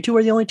episode. And you two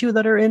are the only two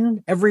that are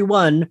in every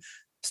one,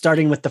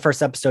 starting with the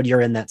first episode you're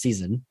in that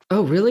season.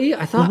 Oh, really?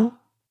 I thought,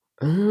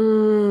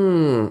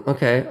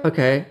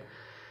 okay.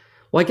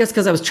 Well, I guess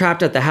because I was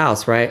trapped at the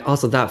house, right?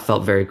 Also, that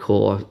felt very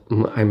cool.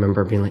 I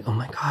remember being like, "Oh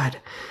my god,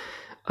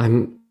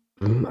 I'm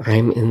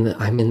in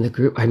the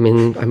group. I'm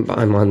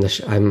on the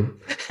show. I'm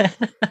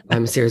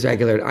a series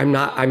regular. I'm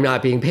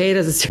not being paid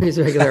as a series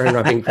regular. I'm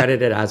not being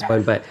credited as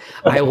one, but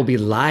I will be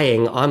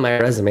lying on my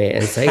resume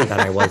and saying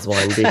that I was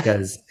one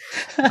because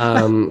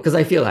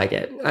I feel like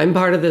it. I'm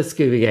part of the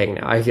Scooby Gang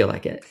now. I feel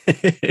like it.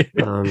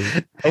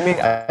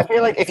 I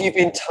feel like if you've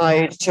been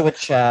tied to a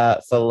chair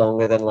for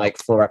longer than like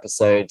 4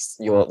 episodes,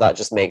 that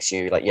just makes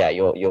you like,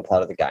 you're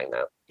part of the gang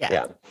now.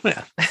 Yeah.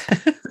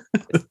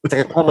 It's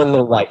like a common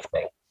little life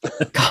thing.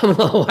 Common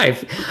law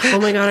wife. Oh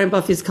my god, I'm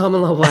Buffy's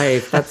common law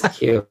wife. That's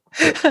cute.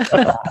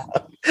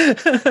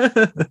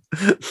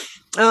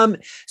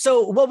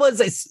 So what was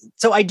this?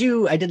 So I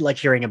did like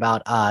hearing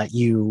about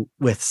you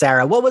with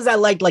Sarah. What was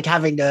that like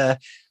having to,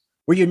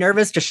 were you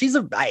nervous? Because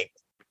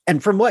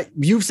and from what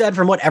you've said,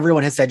 from what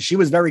everyone has said, she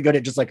was very good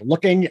at just like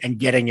looking and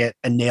getting it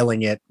and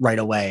nailing it right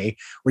away.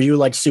 Were you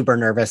like super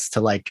nervous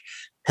to like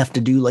have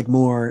to do like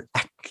more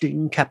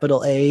acting,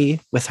 capital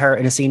A, with her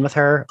in a scene with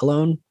her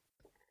alone?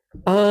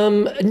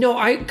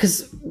 No,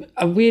 because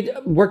we'd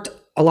worked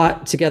a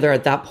lot together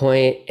at that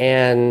point,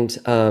 and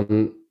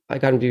I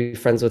got to be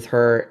friends with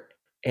her.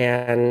 But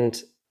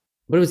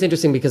it was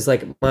interesting because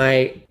like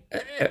it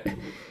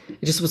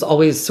just was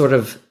always sort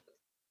of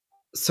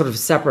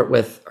separate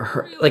with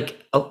her. Like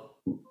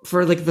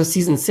for like the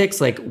season 6,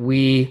 like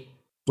we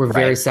were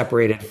very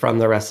separated from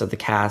the rest of the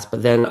cast.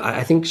 But then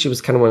I think she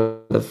was kind of one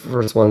of the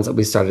first ones that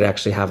we started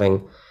actually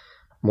having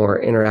more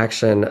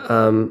interaction.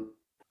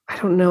 I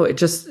don't know. It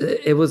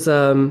was,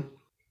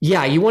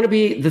 yeah,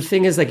 the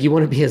thing is like, you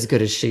want to be as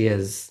good as she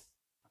is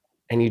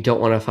and you don't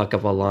want to fuck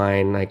up a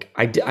line. Like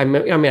I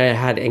mean, I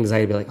had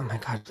anxiety to be like, oh my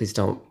God, please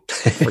don't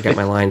forget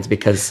my lines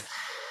because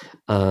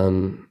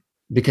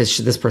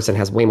this person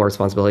has way more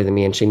responsibility than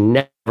me and she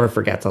never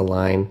forgets a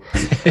line.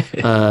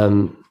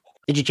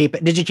 Did you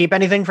keep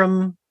anything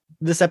from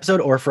this episode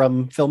or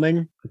from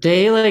filming?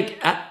 They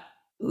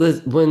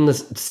when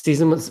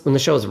the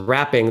show was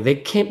wrapping,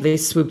 they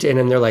swooped in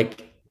and they're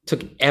like,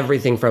 took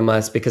everything from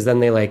us because then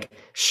they like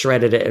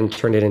shredded it and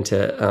turned it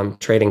into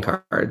trading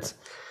cards.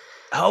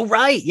 Oh,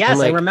 right. Yes,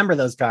 like, I remember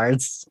those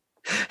cards.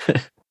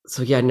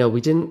 So yeah, no, we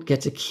didn't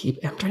get to keep.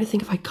 I'm trying to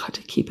think if I got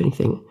to keep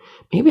anything.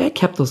 Maybe I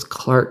kept those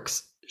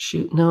Clarks.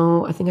 Shoot,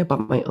 no, I think I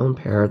bought my own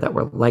pair that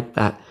were like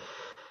that.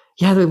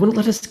 Yeah, they wouldn't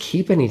let us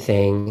keep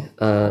anything.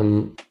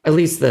 At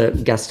least the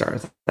guest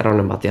stars. I don't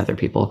know about the other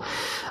people.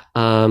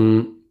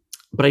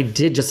 But I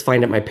did just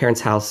find at my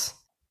parents' house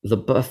the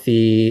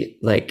Buffy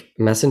like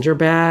messenger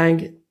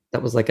bag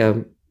that was like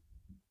a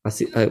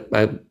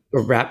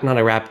wrap, not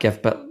a wrap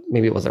gift, but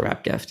maybe it was a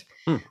wrap gift.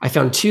 I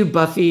found 2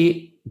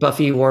 Buffy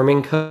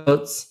warming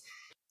coats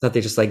that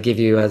they just like give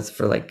you as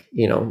for like,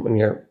 you know, when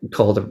you're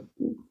cold or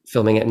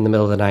filming it in the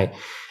middle of the night,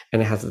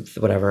 and it has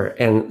whatever.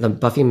 And the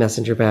Buffy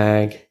messenger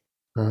bag.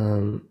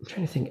 I'm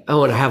trying to think.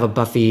 Oh, and I have a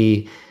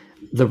Buffy.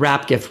 The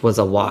wrap gift was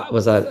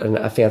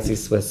a fancy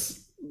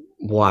Swiss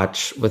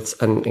watch with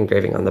an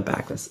engraving on the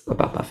back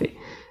about Buffy.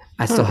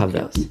 I still have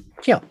those.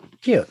 Cute.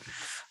 Do you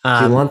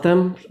want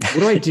them? What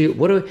do I do?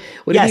 Would it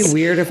be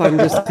weird if I'm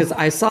just, because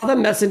I saw the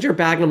messenger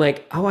bag and I'm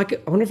like, oh, I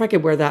wonder if I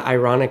could wear that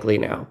ironically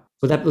now.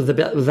 Would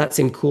that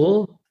seem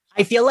cool?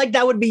 I feel like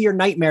that would be your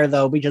nightmare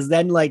though, because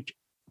then like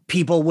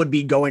people would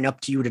be going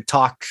up to you to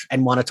talk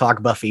and want to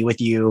talk Buffy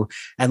with you,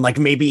 and like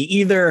maybe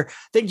either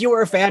think you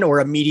were a fan or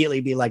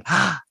immediately be like,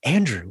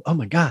 Andrew, oh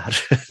my God.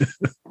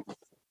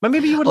 But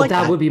maybe you would like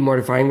that. That would be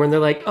mortifying when they're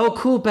like, oh,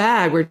 cool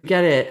bag, where'd you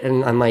get it?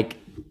 And I'm like,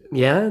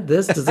 yeah,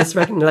 does this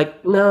reckon? They're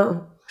like,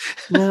 no.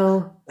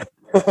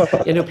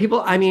 You know,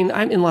 people, I mean,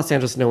 I'm in Los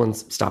Angeles, no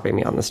one's stopping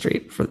me on the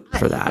street for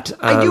that.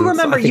 I do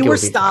remember you were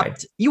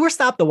stopped. You were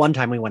stopped the one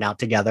time we went out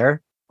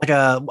together. Like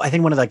I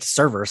think one of the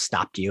servers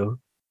stopped you.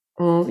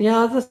 Well,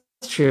 yeah, that's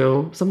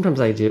true.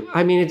 Sometimes I do.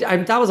 I mean,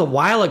 that was a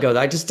while ago.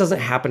 That just doesn't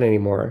happen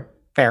anymore.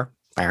 Fair.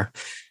 I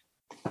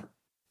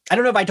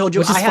don't know if I told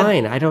you. Which is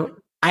fine.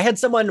 I had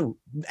someone,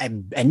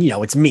 and you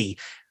know, it's me.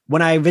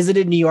 When I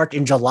visited New York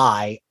in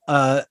July,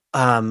 a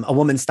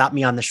woman stopped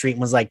me on the street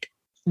and was like,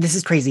 "This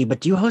is crazy, but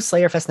do you host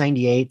Slayer Fest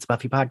 98's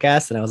Buffy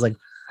podcast?" And I was like,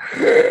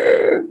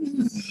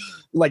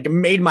 like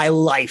made my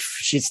life.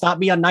 She stopped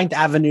me on 9th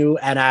Avenue,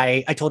 and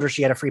I told her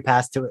she had a free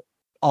pass to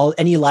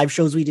any live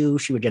shows we do.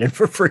 She would get in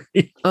for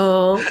free.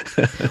 Oh,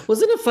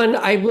 wasn't it fun?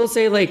 I will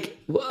say, like,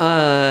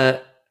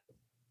 it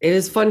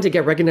is fun to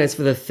get recognized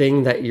for the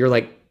thing that you're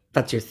like,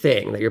 that's your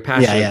thing that you're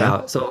passionate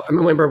about. So I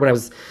remember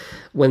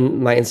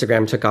when my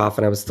Instagram took off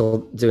and I was still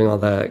doing all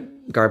the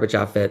garbage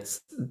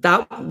outfits,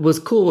 that was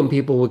cool when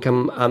people would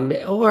come,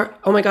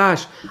 oh my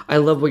gosh, I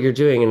love what you're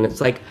doing. And it's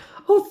like,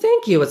 oh,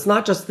 thank you. It's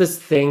not just this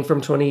thing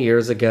from 20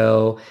 years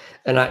ago.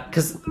 And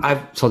because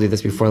I've told you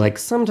this before, like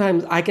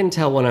sometimes I can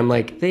tell when I'm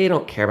like, they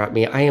don't care about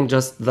me. I am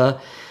just the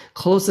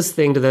closest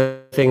thing to the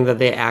thing that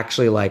they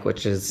actually like,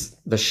 which is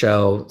the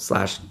show /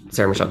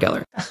 Sarah Michelle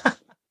Gellar.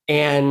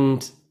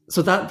 And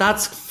so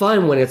that's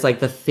fun when it's like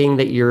the thing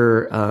that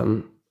you're, I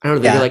don't know,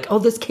 that you're like, oh,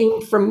 this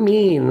came from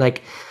me. And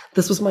like,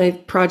 this was my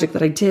project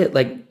that I did.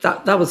 Like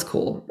that was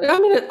cool. I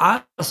mean,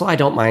 I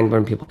don't mind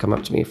when people come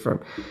up to me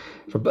for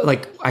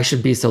like, I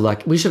should be so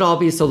lucky. We should all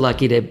be so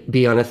lucky to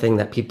be on a thing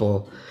that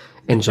people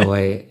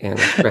enjoy and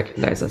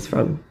recognize us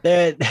from.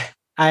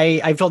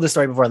 I've told this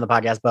story before on the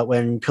podcast, but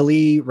when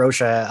Kali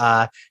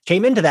Rocha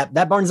came into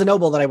that Barnes &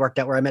 Noble that I worked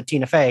at where I met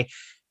Tina Fey,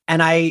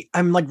 and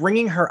I'm like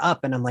ringing her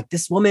up and I'm like,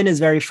 this woman is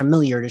very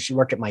familiar. Does she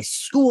work at my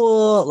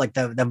school? Like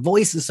the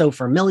voice is so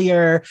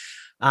familiar.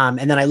 And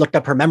then I looked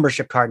up her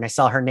membership card and I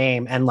saw her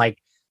name, and like,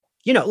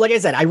 you know, like I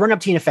said, I run up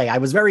Tina Fey. I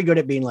was very good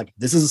at being like,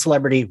 this is a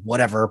celebrity,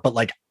 whatever, but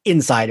like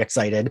inside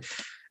excited.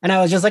 And I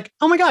was just like,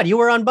 oh my God, you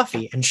were on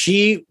Buffy. And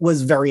she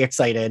was very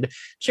excited.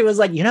 She was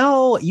like, you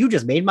know, you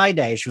just made my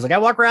day. She was like, I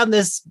walk around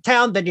this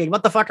town thinking,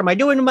 what the fuck am I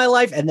doing in my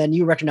life? And then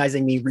you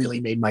recognizing me really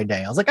made my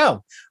day. I was like,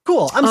 oh,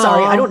 cool. I'm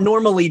sorry. I don't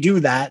normally do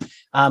that.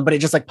 But it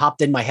just like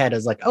popped in my head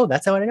as like, oh,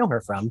 that's how I know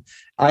her from.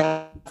 I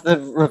have the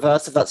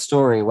reverse of that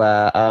story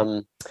where,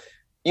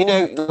 you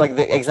know, like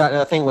the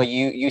exact thing where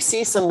you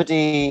see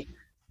somebody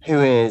who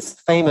is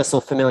famous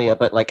or familiar,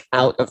 but like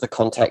out of the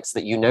context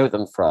that you know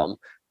them from.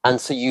 And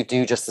so you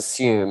do just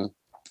assume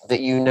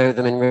that you know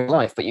them in real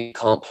life, but you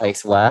can't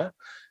place where.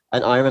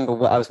 And I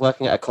remember I was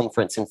working at a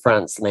conference in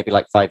France, maybe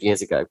like 5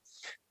 years ago.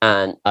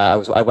 And I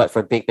worked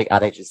for a big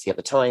ad agency at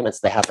the time. And so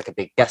they had like a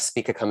big guest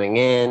speaker coming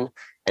in, and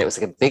it was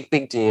like a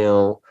big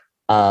deal.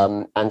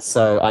 And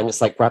so I'm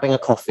just like grabbing a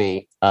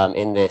coffee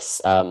in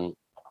this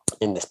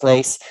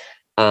place.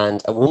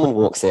 and a woman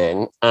walks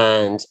in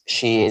and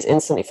she is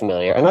instantly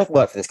familiar. And I've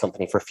worked for this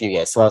company for a few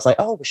years. So I was like,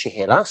 oh, was she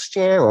here last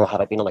year? Or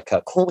had I been on like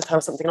a call with her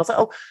or something? And I was like,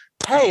 oh,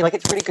 hey, like,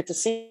 it's really good to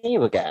see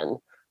you again.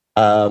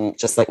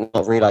 Just like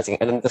not realizing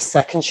it. And then the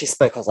second she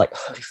spoke, I was like,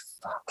 holy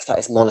fuck, that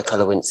is Monica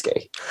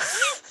Lewinsky.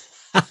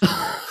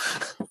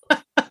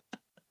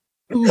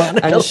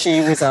 And she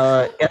was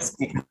our guest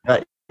speaker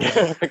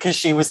because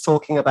she was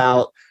talking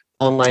about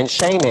online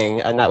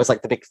shaming, and that was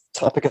like the big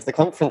topic of the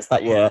conference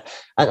that year.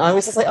 And I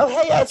was just like, oh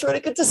hey, yeah, it's really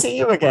good to see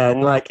you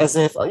again, like as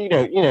if you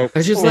know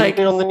I just like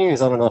been on the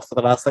news on and off for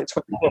the last like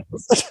 20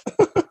 years.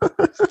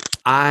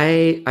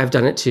 I've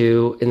done it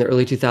too in the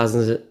early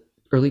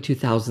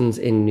 2000s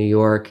in New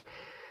York.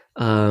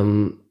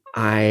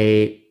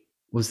 I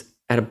was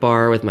at a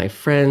bar with my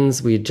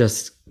friends.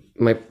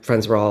 My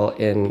friends were all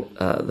in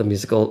the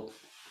musical.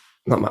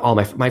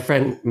 My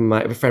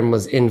friend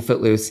was in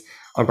Footloose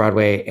on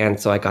Broadway, and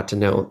so I got to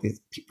know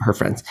her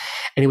friends.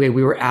 Anyway,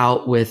 we were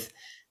out with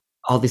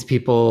all these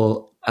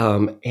people,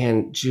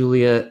 and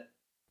Julia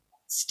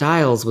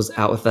Stiles was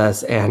out with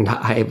us, and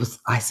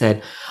I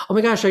said, "Oh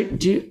my gosh, are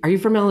you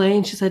from LA?"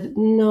 And she said,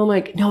 "No,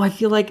 Mike. No, I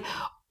feel like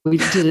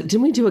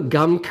didn't we do a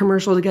gum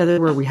commercial together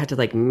where we had to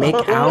like make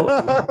out?"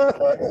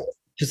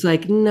 She's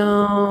like,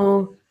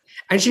 "No,"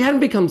 and she hadn't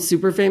become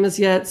super famous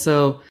yet,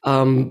 so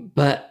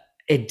but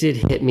it did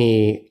hit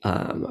me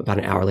about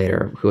an hour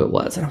later who it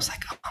was, and I was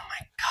like, "Oh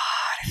my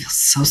god, I feel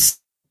so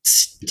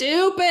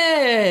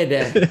stupid."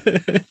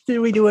 Did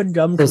we do a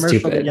gum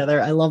commercial together?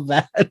 I love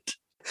that.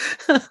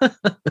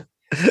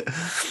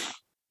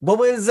 What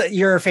was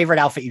your favorite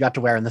outfit you got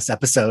to wear in this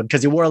episode?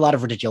 Because you wore a lot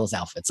of ridiculous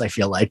outfits, I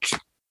feel like.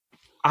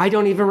 I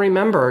don't even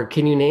remember.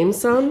 Can you name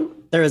some?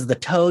 There was the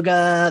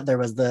toga. There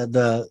was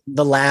the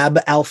lab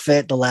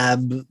outfit, the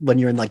lab when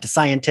you're in like the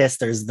scientist.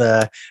 There's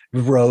the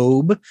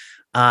robe.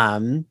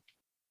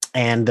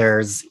 And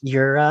there's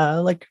your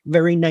like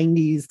very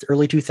 90s,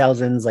 early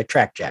 2000s like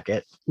track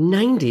jacket.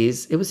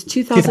 90s? It was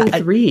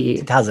 2003.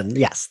 2000,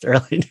 yes, early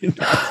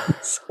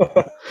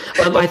 2000s.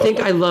 I think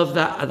I love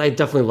that. I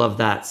definitely love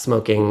that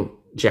smoking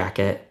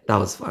jacket. That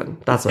was fun.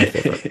 That's my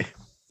favorite.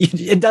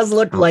 It does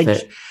look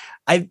outfit.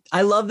 like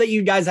I love that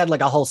you guys had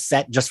like a whole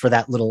set just for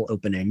that little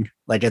opening.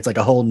 Like it's like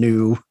a whole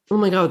new. Oh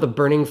my god, with the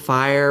burning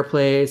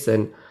fireplace,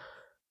 and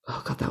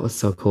oh god, that was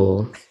so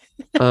cool.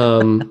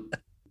 I'm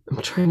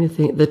trying to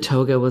think. The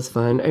toga was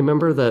fun. I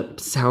remember the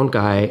sound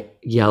guy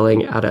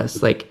yelling at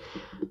us. Like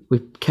we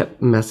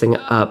kept messing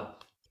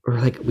up, or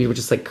like we were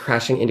just like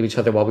crashing into each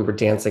other while we were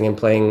dancing and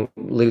playing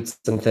lutes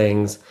and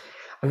things.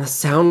 And the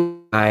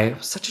sound guy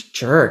was such a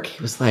jerk. He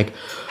was like,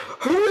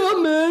 "Hurry up,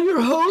 man!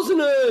 You're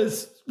hosing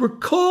us. We're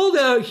cold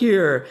out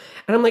here."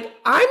 And I'm like,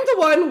 "I'm the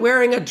one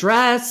wearing a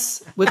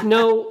dress with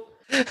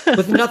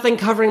nothing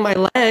covering my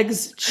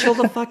legs. Chill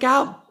the fuck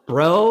out,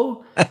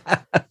 bro."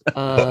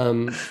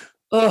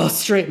 Oh,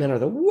 straight men are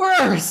the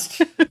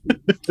worst.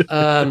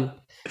 Trying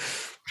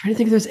to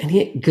think if there's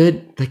any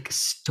good like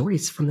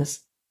stories from this.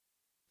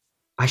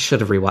 I should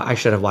have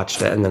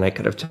watched it, and then I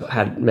could have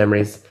had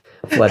memories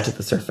flood to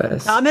the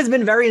surface. Tom has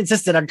been very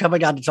insistent on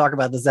coming on to talk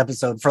about this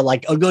episode for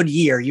like a good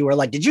year. You were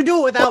like, "Did you do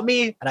it without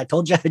me?" And I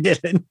told you I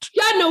didn't.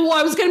 Yeah, no,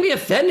 I was going to be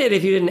offended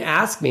if you didn't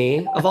ask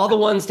me. Of all the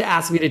ones to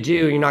ask me to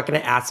do, you're not going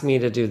to ask me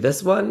to do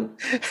this one.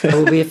 I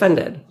will be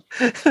offended.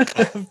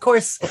 Of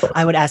course,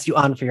 I would ask you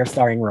on for your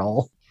starring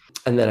role.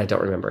 And then I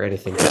don't remember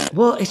anything.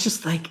 Well, it's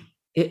just like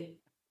it.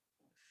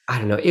 I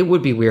don't know. It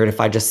would be weird if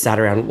I just sat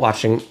around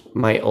watching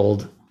my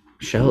old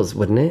shows,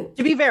 wouldn't it?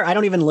 To be fair, I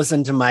don't even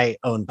listen to my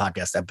own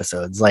podcast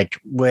episodes.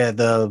 Like with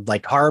the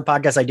like horror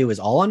podcast I do is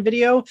all on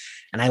video,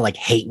 and I like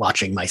hate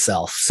watching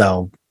myself.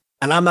 So,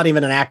 and I'm not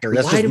even an actor.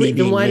 That's why just me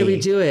being why do me. we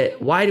do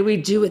it? Why do we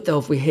do it though?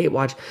 If we hate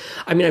watch,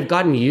 I mean, I've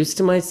gotten used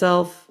to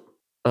myself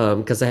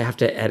because I have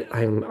to edit.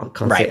 I'm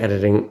constantly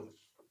editing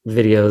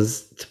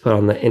videos to put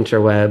on the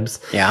interwebs.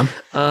 Yeah.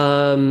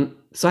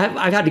 So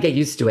I've had to get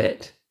used to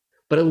it,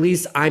 but at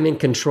least I'm in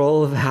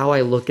control of how I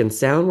look and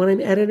sound when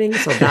I'm editing.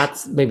 So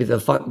that's maybe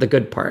the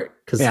good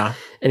part. Because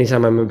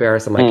anytime I'm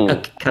embarrassed, I'm like,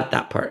 okay, cut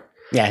that part.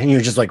 Yeah, and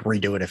you just like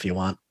redo it if you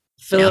want.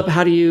 Philip,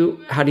 how do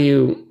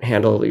you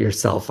handle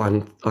yourself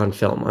on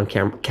film, on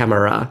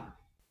camera?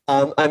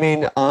 I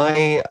mean,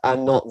 I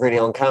am not really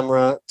on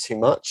camera too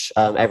much.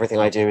 Everything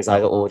I do is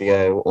either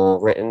audio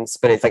or written,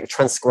 but it's like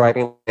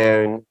transcribing my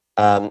own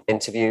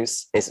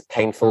interviews is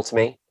painful to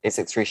me. It's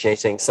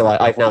excruciating. So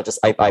I've now just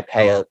I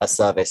pay a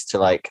service to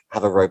like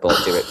have a robot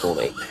do it for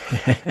me.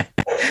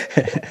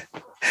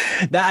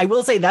 I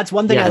will say that's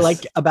one thing I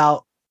like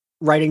about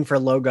writing for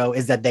Logo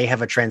is that they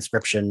have a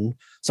transcription.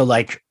 So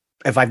like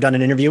if I've done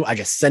an interview, I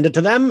just send it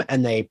to them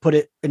and they put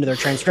it into their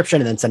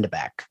transcription and then send it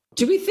back.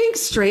 Do we think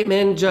straight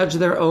men judge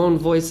their own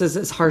voices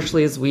as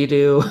harshly as we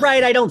do?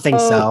 Right, I don't think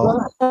so.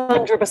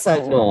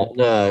 100% not.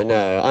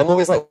 No. I'm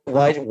always like,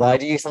 why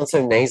do you sound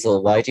so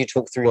nasal? Why do you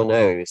talk through your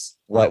nose?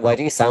 Why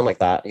do you sound like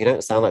that? You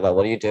don't sound like that.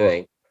 What are you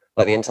doing?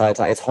 Like the entire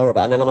time, it's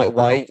horrible. And then I'm like,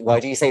 why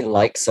do you say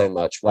like so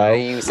much? Why are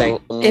you saying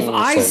if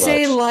I so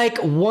say much? like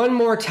one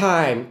more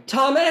time,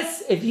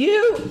 Thomas, if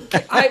you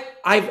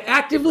I've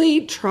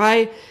actively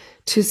tried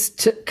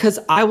because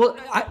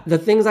the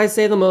things I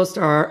say the most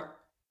are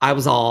I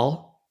was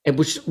all, and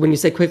which when you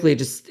say quickly,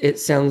 it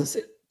sounds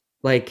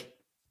like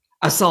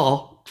I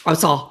saw, and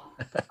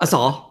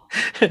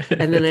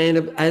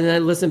then I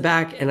listen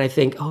back and I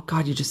think, oh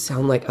God, you just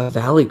sound like a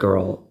Valley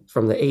Girl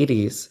from the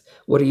 80s.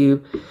 What are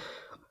you?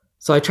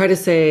 So I try to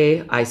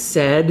say I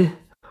said,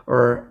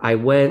 or I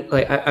went,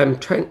 like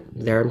I'm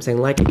saying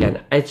like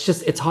again.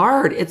 It's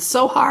hard. It's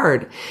so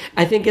hard.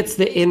 I think it's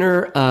the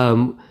inner,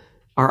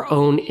 our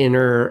own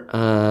inner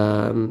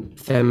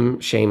femme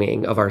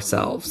shaming of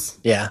ourselves.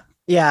 Yeah.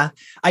 Yeah.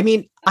 I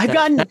mean,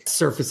 that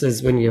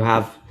surfaces when you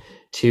have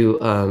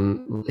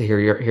to hear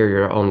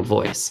your own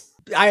voice.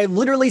 I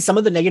literally, some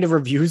of the negative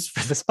reviews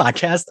for this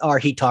podcast are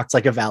he talks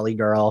like a Valley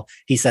Girl.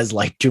 He says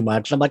like too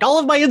much. I'm like, all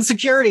of my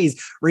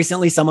insecurities.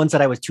 Recently, someone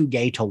said I was too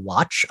gay to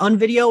watch on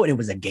video, and it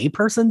was a gay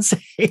person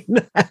saying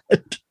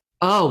that.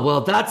 Oh, well,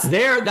 that's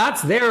their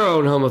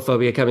own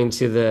homophobia coming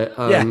to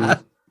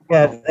the...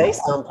 Yeah, they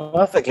sound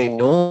perfectly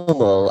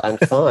normal and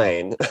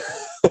fine.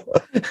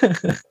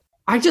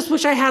 I just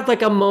wish I had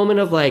like a moment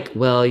of like,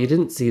 well, you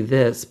didn't see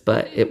this,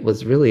 but it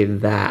was really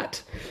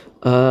that.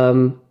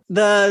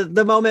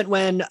 The moment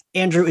when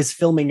Andrew is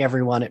filming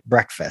everyone at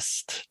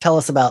breakfast. Tell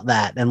us about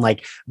that. And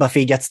like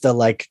Buffy gets the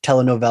like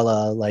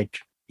telenovela, like,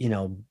 you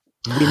know,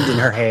 wind in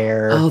her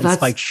hair, and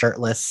Spike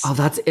shirtless. Oh,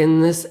 that's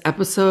in this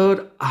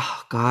episode.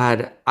 Oh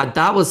God,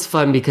 that was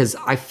fun because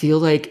I feel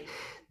like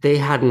they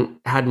hadn't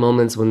had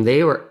moments when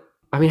they were.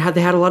 I mean, had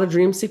they had a lot of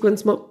dream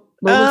sequence moments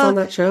on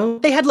that show?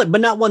 They had like, but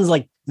not ones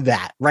like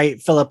that,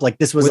 right, Philip? Like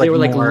this was where like they were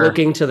like more...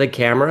 looking to the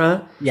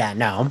camera. Yeah,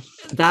 no,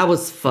 that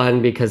was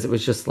fun because it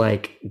was just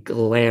like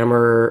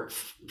glamour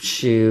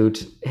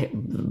shoot,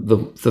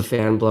 the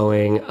fan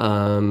blowing,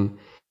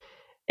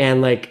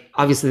 and like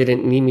obviously they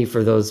didn't need me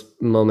for those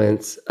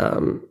moments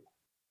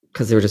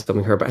because they were just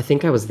filming her. But I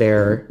think I was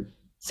there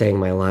saying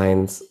my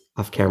lines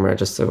off camera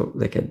just so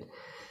they could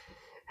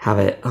have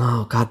it.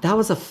 Oh God, that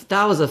was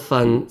a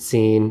fun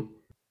scene.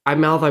 I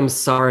mouth I'm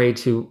sorry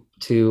to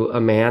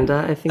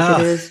Amanda, I think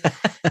it is.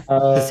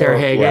 Sarah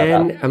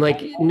Hagen. Yeah. I'm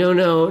like,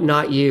 no,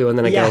 not you. And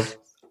then I go,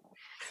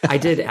 I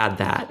did add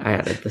that. I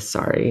added the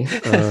sorry.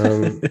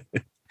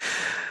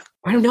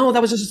 I don't know.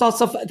 That was just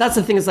also, that's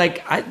the thing is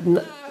like,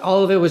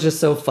 all of it was just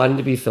so fun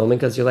to be filming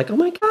because you're like, oh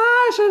my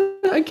gosh,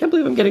 I can't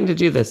believe I'm getting to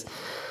do this.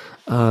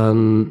 I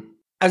was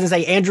gonna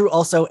say, Andrew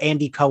also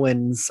Andy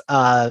Cohen's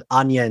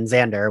Anya and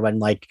Xander when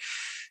like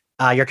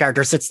your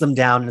character sits them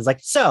down and is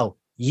like, so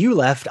you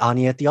left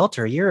Anya at the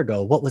altar a year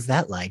ago. What was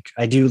that like?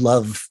 I do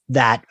love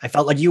that. I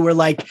felt like you were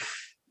like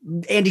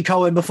Andy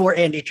Cohen before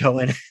Andy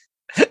Cohen.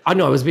 I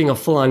know I was being a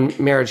full-on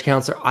marriage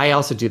counselor. I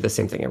also do the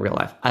same thing in real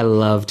life. I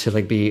love to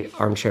like be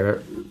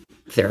armchair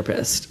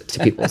therapist to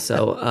people.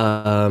 So,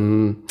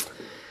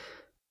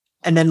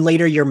 and then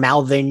later you're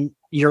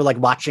like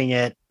watching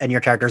it and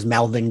your character's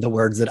mouthing the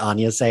words that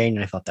Anya's saying.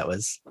 And I thought that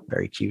was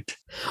very cute.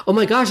 Oh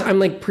my gosh. I'm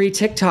like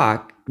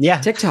pre-TikTok.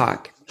 Yeah.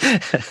 TikTok.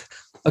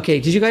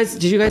 Okay, did you guys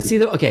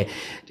see okay,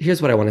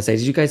 here's what I want to say.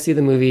 Did you guys see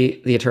the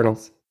movie The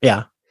Eternals?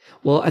 Yeah.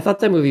 Well, I thought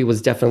that movie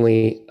was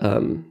definitely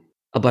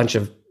a bunch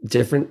of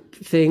different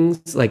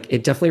things. Like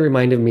it definitely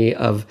reminded me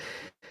of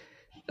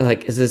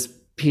like, is this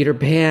Peter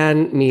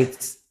Pan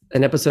meets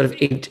an episode of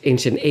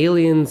Ancient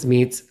Aliens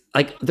meets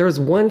like there was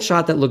one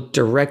shot that looked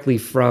directly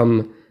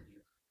from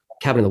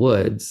Cabin in the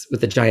Woods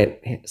with the giant,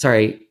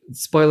 sorry,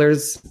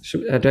 spoilers.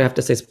 Do I have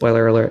to say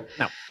spoiler alert?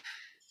 No.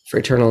 For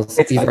Eternals,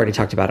 you've already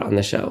talked about it on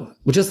the show.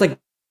 Which is like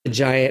the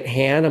giant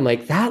hand. I'm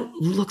like, that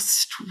looks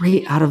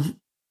straight out of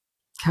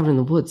Cabin in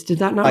the Woods. Did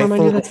that not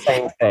remind you of that? The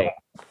same thing.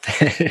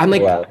 I'm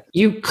like,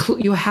 you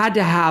had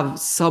to have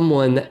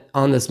someone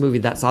on this movie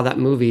that saw that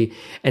movie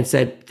and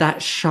said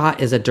that shot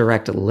is a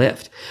direct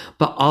lift.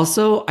 But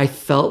also, I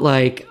felt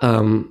like,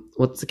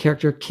 what's the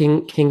character?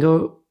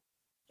 Kingo?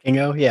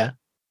 Kingo, yeah.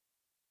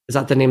 Is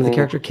that the name of the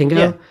character?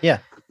 Kingo? Yeah.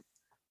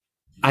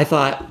 I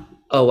thought,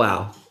 oh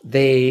wow,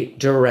 they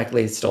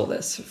directly stole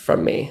this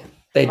from me.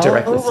 They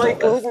directly stole this.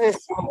 Oh my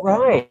goodness, you're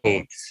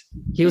right.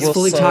 He was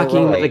fully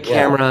talking with the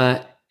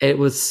camera. It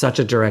was such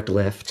a direct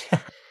lift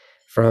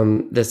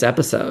from this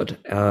episode.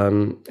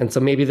 And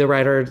so maybe the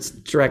writer,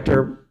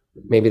 director,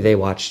 maybe they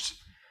watched.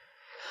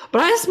 But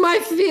that's my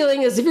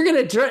feeling is if you're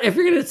gonna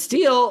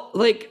steal,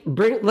 like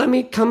let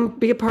me come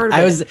be a part of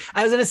it.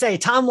 I was gonna say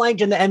Tom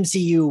Langton the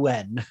MCU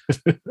when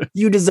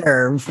you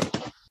deserve.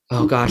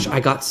 Oh gosh, I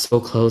got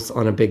so close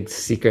on a big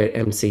secret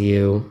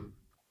MCU.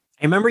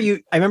 I remember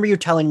you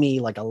telling me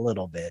like a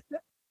little bit,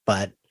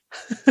 but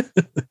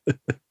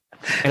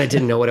and I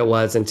didn't know what it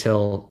was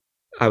until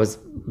I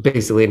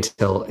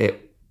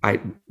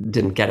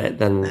didn't get it.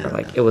 Then they're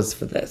like, it was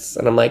for this.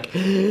 And I'm like,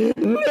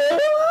 no!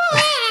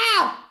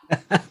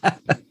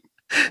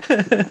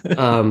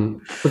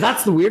 But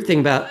that's the weird thing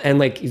about, and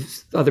like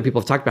other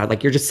people have talked about,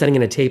 like you're just sending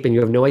in a tape and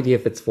you have no idea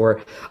if it's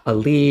for a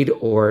lead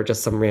or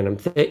just some random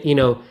thing, you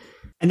know.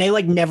 And they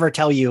like never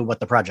tell you what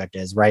the project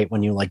is, right?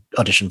 When you like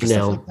audition for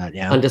stuff like that.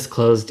 Yeah.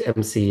 Undisclosed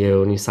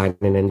MCU and you sign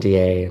an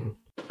NDA.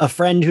 A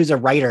friend who's a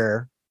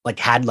writer like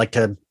had like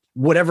to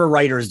whatever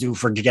writers do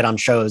for to get on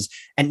shows,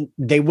 and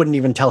they wouldn't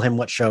even tell him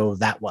what show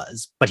that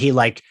was. But he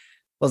like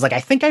was like, I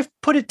think I've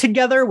put it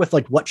together with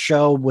like what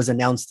show was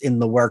announced in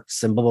the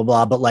works and blah blah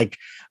blah. But like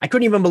I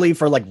couldn't even believe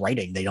for like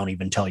writing they don't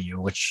even tell you,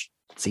 which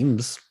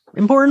seems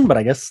important, but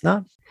I guess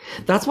not.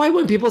 That's why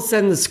when people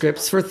send the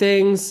scripts for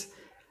things,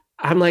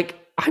 I'm like,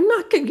 I'm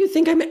not gonna, you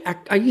think I'm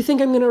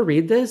going to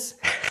read this?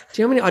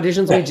 Do you know how many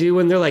auditions we do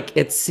when they're like,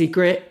 it's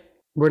secret,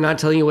 we're not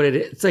telling you what it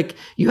is? It's like,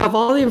 you have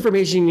all the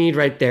information you need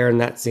right there in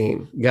that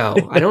scene. Go.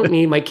 I don't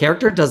need, my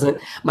character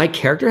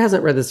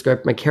hasn't read the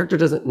script. My character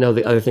doesn't know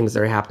the other things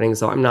that are happening.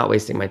 So I'm not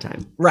wasting my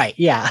time. Right.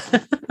 Yeah.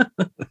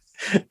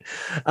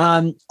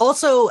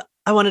 Also,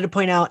 I wanted to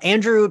point out,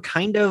 Andrew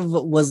kind of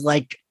was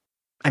like,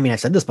 I mean,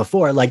 I've said this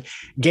before, like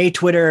gay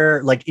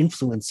Twitter, like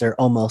influencer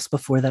almost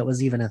before that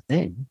was even a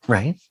thing.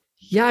 Right.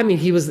 Yeah. I mean,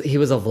 he was a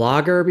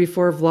vlogger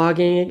before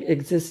vlogging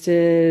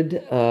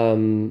existed.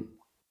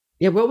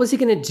 Yeah, what was he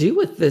going to do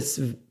with this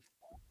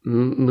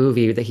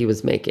movie that he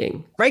was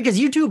making? Right, because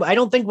YouTube, I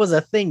don't think was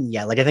a thing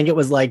yet. Like, I think it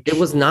was like... It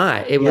was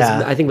not. It was,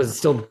 I think it was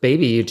still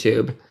baby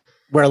YouTube.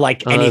 Where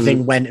like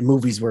anything when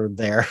movies were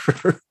there.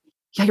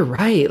 Yeah, you're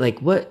right. Like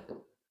what?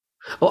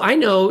 Oh, I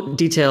know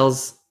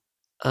details.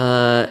 You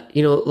know,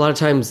 a lot of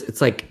times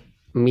it's like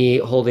me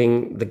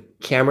holding the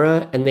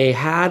camera, and they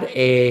had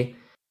a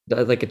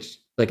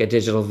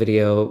digital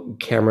video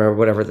camera,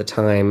 whatever at the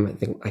time. I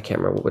think I can't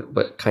remember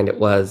what kind it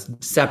was,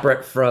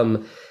 separate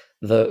from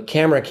the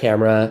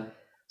camera.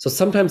 So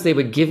sometimes they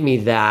would give me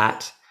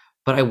that,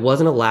 but I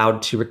wasn't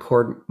allowed to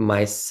record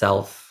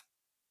myself,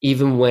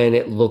 even when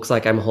it looks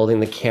like I'm holding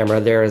the camera.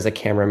 There is a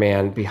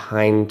cameraman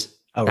behind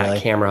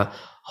that camera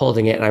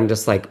holding it, and I'm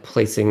just like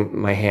placing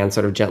my hand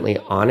sort of gently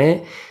on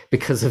it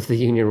because of the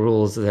union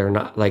rules. They're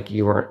not like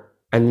you weren't,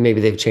 and maybe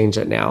they've changed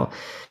it now.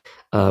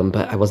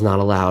 But I was not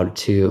allowed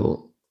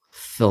to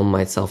film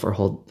myself or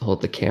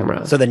hold the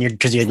camera. So then you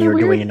were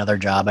doing another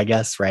job, I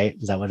guess, right?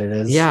 Is that what it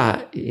is?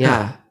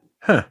 Yeah.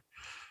 Huh.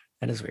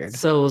 That is weird.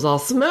 So it was all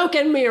smoke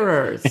and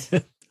mirrors.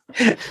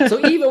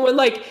 So even when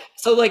like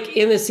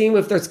in the scene,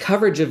 if there's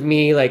coverage of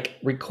me like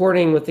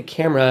recording with the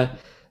camera,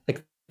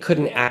 like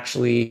couldn't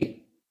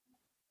actually,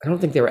 I don't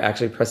think they were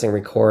actually pressing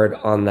record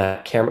on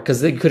that camera,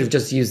 because they could have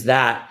just used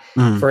that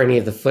for any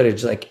of the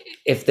footage. Like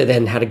if they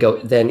then had to go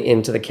then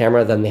into the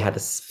camera, then they had to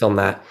film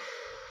that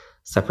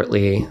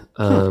separately.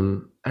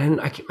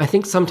 And I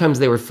think sometimes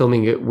they were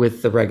filming it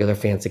with the regular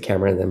fancy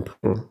camera and then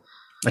putting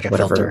like a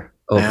filter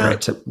over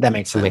it that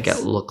makes sense. Make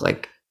it look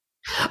like.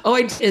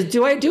 Oh,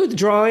 do I do the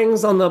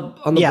drawings on the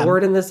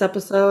board in this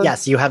episode?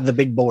 Yes, you have the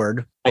big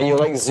board, and you're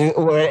like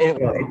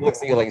it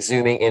looks like you're like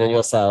zooming in on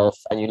yourself,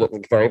 and you look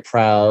very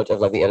proud of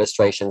like the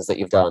illustrations that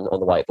you've done on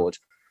the whiteboard.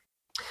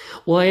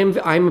 Well,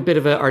 I'm a bit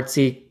of an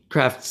artsy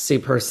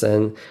craftsy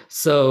person,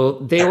 so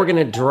they were going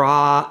to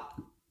draw.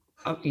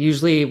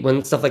 Usually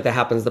when stuff like that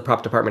happens, the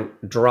prop department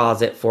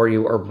draws it for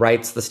you or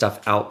writes the stuff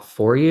out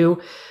for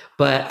you.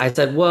 But I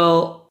said,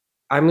 well,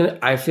 I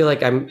want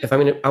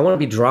to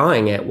be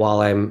drawing it while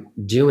I'm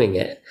doing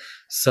it.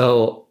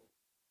 So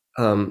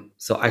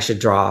I should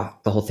draw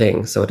the whole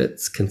thing so that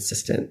it's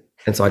consistent.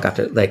 And so I got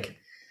to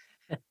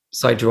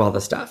so I drew all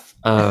the stuff.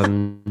 I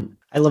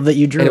love that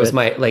you drew it. Was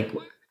my, the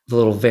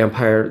little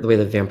vampire, the way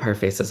the vampire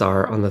faces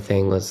are on the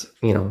thing was,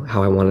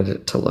 how I wanted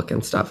it to look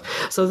and stuff.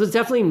 So there's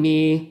definitely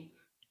me.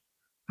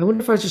 I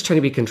wonder if I was just trying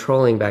to be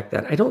controlling back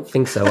then. I don't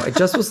think so. I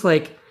just was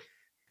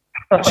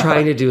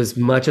trying to do as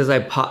much as I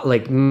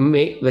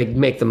make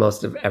the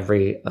most of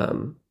every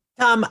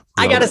I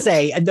gotta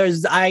say,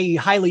 I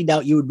highly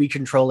doubt you would be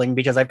controlling,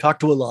 because I've talked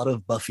to a lot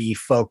of Buffy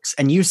folks,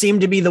 and you seem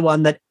to be the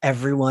one that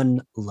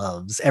everyone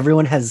loves.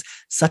 Everyone has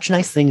such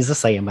nice things to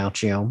say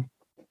about you.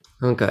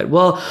 Oh, good.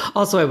 Well,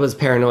 also I was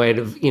paranoid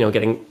of,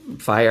 getting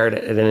fired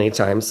at any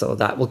time. So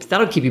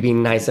that'll keep you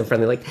being nice and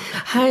friendly. Like,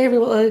 hi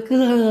everyone.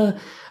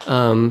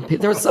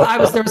 There was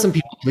some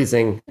people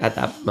pleasing at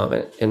that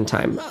moment in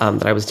time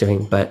that I was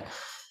doing, but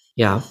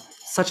yeah,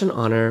 such an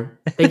honor.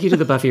 Thank you to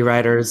the Buffy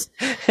writers,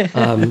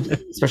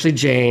 especially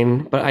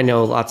Jane, but I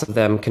know lots of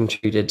them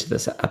contributed to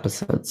this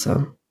episode.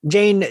 So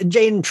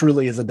Jane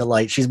truly is a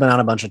delight. She's been on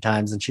a bunch of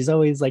times, and she's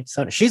always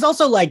she's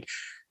also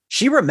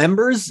she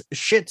remembers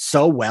shit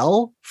so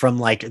well from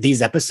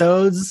these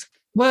episodes.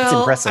 Well, it's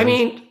impressive. I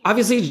mean,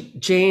 obviously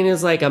Jane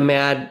is a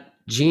mad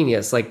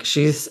genius.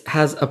 She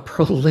has a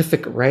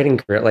prolific writing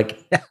career.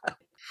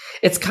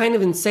 It's kind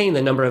of insane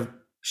the number of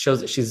shows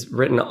that she's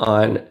written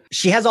on.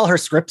 She has all her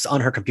scripts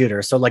on her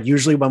computer. So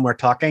usually when we're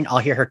talking, I'll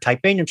hear her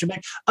typing and she'll be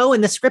like, oh, in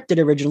the script it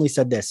originally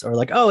said this, or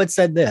oh, it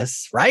said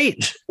this,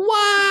 right?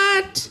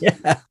 What?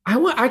 Yeah.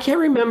 I can't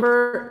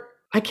remember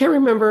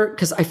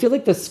because I feel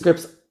like the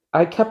scripts,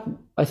 I kept,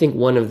 I think,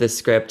 one of this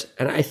script,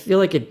 and I feel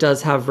like it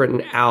does have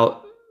written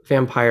out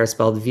vampire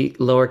spelled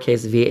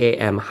lowercase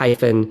VAM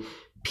hyphen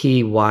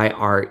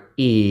PYRE.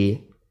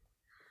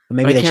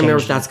 Maybe I can't remember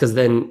if that's because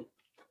then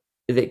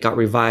it got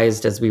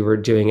revised as we were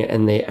doing it,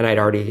 and I'd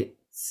already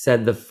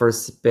said the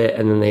first bit,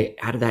 and then they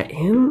added that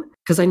in,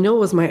 because I know it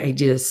was my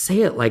idea to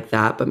say it like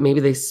that, but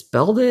maybe they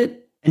spelled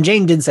it. And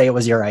Jane did say it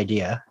was your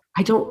idea.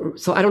 I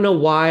don't know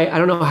why. I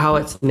don't know how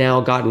it's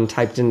now gotten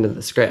typed into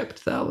the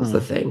script. That was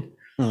the thing.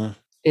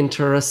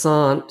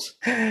 Interessant.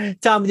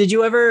 Tom, did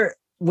you ever,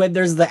 when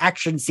there's the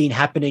action scene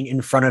happening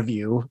in front of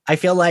you, I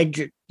feel like,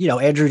 you know,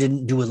 Andrew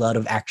didn't do a lot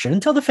of action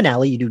until the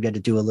finale. You do get to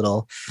do a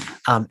little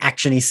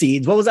action-y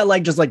scenes. What was that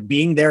like, just like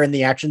being there in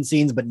the action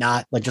scenes, but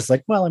not like, just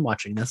like, well, I'm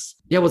watching this?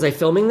 Yeah, was I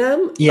filming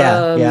them?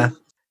 Yeah.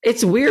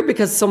 It's weird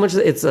because so much,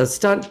 it's a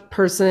stunt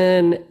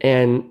person.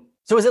 And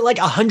so is it like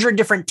 100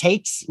 different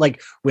takes,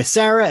 like with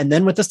Sarah and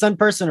then with the stunt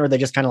person, or they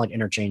just kind of like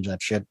interchange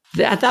that shit?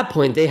 At that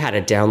point, they had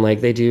it down. Like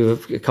they do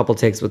a couple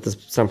takes with the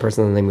stunt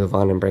person, and then they move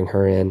on and bring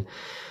her in.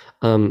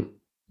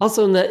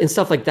 Also in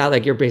stuff like that,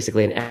 like you're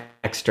basically an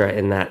extra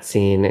in that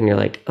scene, and you're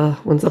like, oh,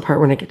 when's the part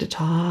when I get to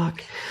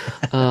talk?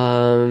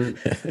 Yeah,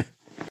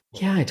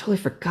 I totally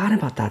forgot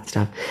about that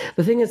stuff.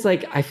 The thing is,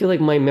 like, I feel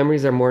like my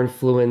memories are more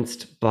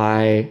influenced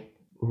by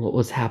what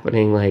was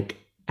happening, like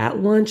at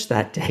lunch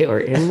that day, or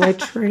in my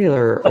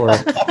trailer, or.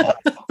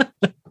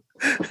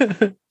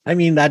 I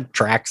mean, that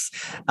tracks.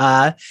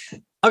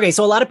 Okay,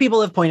 so a lot of people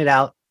have pointed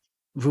out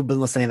who've been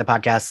listening to the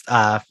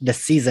podcast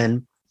this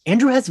season,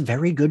 Andrew has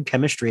very good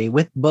chemistry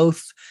with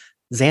both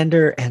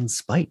Xander and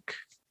Spike.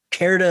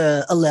 Care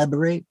to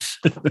elaborate?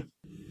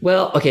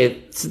 Well,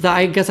 okay, so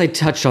I guess I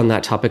touched on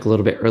that topic a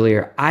little bit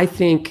earlier. I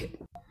think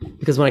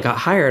because when I got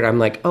hired, I'm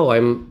like, oh,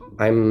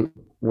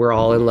 we're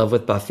all in love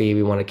with Buffy.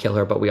 We want to kill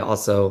her, but we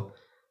also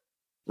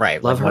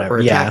love her or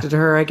attracted to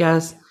her, I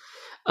guess.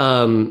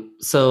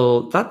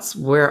 So that's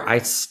where I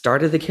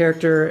started the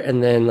character,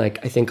 and then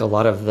like I think a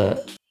lot of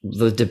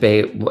the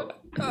debate.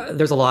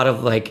 There's a lot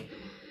of like.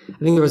 I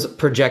think there was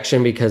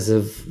projection because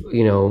of,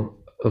 you know,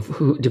 of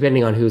who,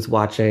 depending on who's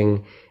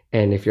watching.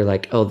 And if you're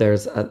like, oh,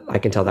 I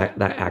can tell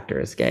that actor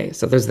is gay.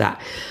 So there's that.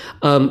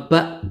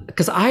 But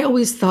because I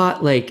always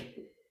thought like,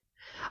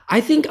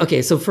 I think,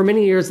 okay, so for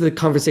many years, the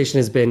conversation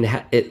has been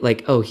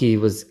like, oh, he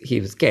was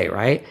gay,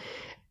 right?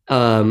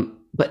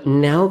 But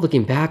now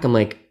looking back, I'm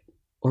like,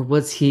 or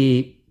was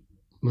he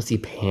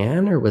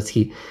pan, or was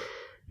he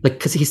like,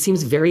 because he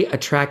seems very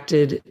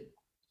attracted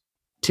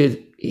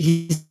to,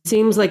 he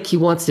seems like he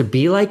wants to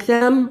be like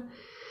them.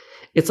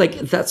 It's like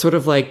that sort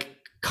of like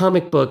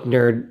comic book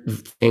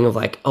nerd thing of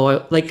like,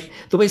 oh, like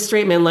the way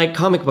straight men like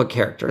comic book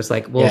characters.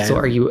 Like, well, so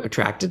are you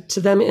attracted to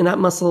them in that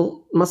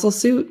muscle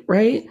suit,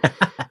 right?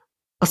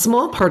 A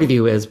small part of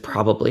you is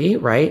probably,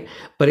 right?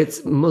 But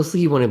it's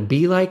mostly you want to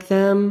be like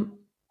them.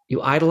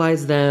 You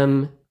idolize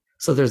them.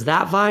 So there's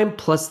that vibe.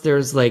 Plus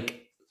there's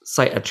like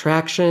slight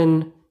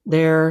attraction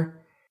there.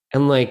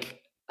 And like,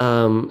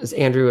 is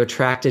Andrew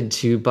attracted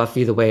to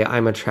Buffy the way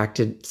I'm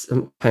attracted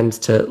sometimes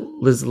to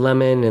Liz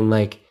Lemon, and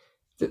like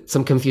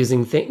some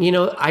confusing thing, you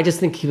know? I just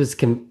think he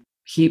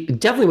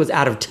definitely was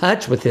out of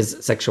touch with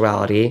his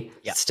sexuality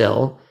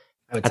still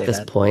at this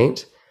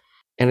point.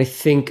 And I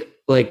think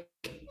like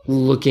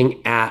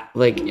looking at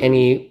like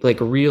any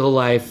like real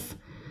life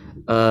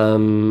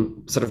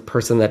sort of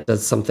person that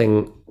does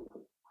something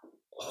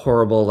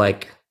horrible,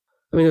 like,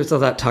 I mean, there's all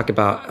that talk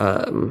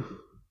about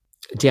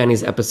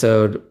Danny's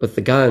episode with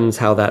the guns,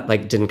 how that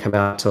like didn't come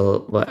out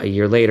till a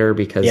year later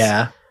because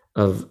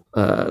of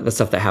the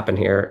stuff that happened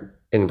here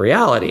in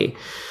reality.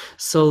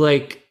 So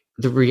like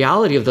the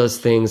reality of those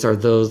things are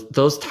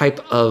those type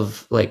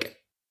of like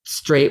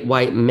straight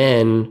white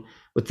men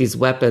with these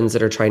weapons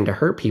that are trying to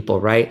hurt people,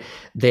 right?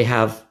 They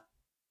have,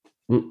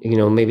 you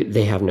know, maybe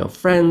they have no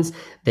friends.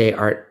 They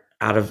are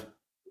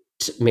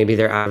maybe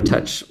they're out of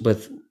touch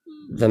with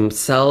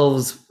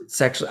themselves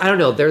sexually. I don't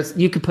know.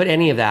 You could put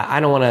any of that. I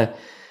don't want to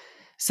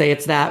say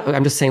it's that.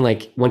 I'm just saying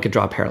like one could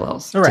draw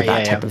parallels to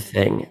that type of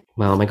thing.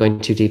 Well, am I going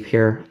too deep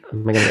here?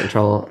 Am I going to get in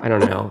trouble? I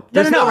don't know.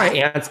 There's no right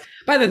answer.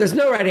 By the way, there's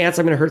no right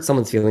answer. I'm going to hurt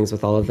someone's feelings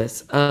with all of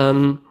this.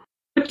 But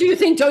don't you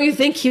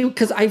think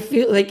because I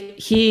feel like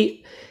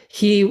he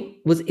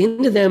was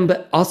into them,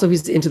 but also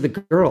he's into the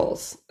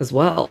girls as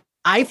well.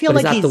 I feel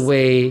like he's the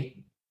way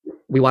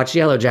we watch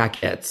Yellow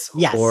Jackets.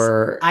 Yes.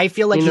 Or I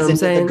feel like he's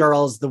into the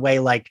girls the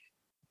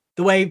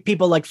way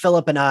people like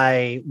Philip and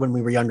I, when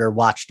we were younger,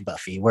 watched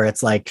Buffy, where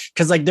it's like,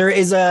 because like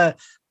there's a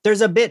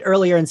bit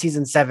earlier in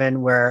season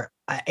 7 where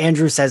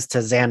Andrew says to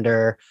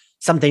Xander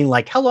something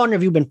like, how long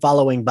have you been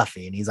following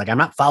Buffy? And he's like, I'm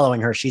not following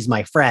her. She's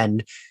my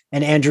friend.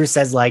 And Andrew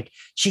says like,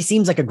 she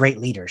seems like a great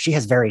leader. She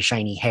has very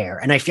shiny hair.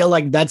 And I feel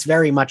like that's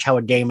very much how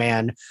a gay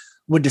man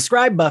would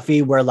describe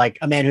Buffy, where like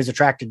a man who's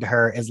attracted to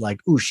her is like,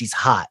 ooh, she's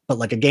hot. But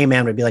like a gay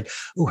man would be like,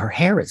 ooh, her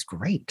hair is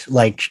great.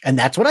 Like, and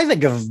that's what I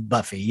think of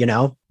Buffy, you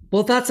know?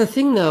 Well, that's the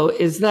thing though,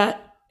 is at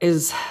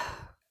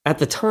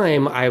the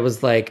time I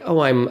was like,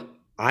 oh,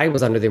 I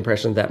was under the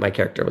impression that my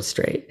character was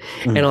straight.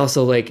 Mm-hmm. And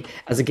also like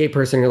as a gay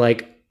person, you're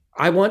like,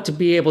 I want to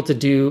be able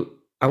to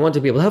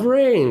have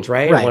range,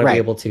 right? I want to be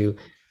able to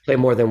play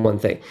more than one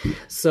thing.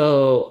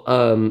 So,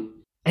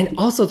 and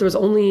also there was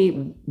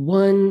only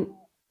one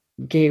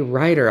gay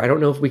writer. I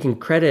don't know if we can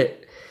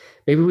credit,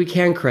 maybe we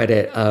can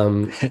credit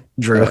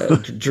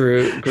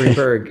Drew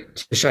Greenberg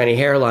to the shiny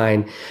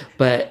hairline,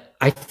 but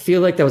I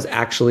feel like that was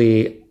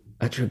actually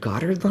a Drew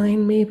Goddard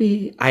line,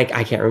 maybe.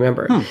 I can't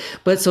remember.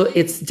 But so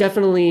it's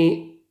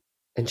definitely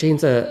and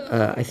Jane's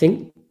I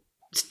think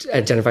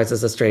identifies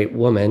as a straight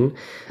woman.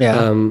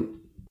 Yeah.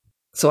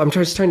 So I'm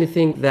just trying to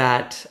think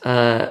that,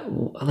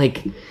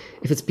 like,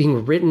 if it's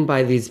being written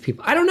by these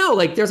people, I don't know.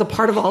 Like, there's a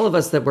part of all of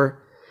us that we're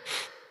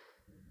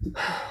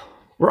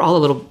all a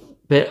little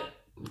bit.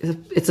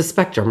 It's a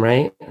spectrum,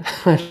 right?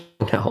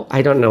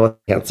 I don't know what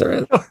the answer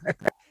is.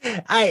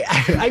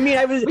 I mean,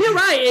 I was. You're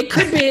right.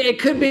 It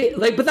could be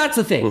like, but that's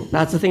the thing.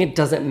 That's the thing. It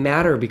doesn't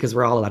matter because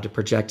we're all allowed to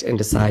project and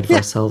decide for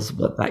ourselves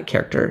what that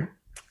character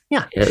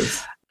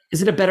is.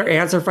 Is it a better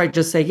answer if I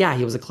just say, yeah,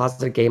 he was a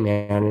closeted gay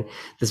man and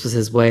this was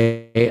his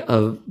way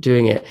of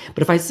doing it?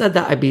 But if I said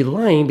that, I'd be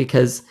lying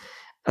because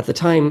at the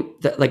time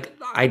that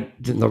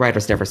the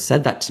writers never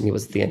said that to me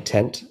was the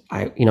intent. You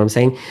know what I'm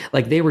saying?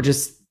 Like they were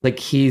just like,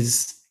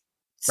 he's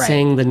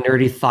saying the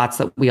nerdy thoughts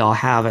that we all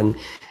have. And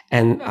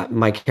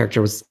my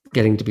character was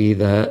getting to be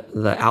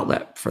the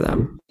outlet for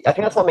them. I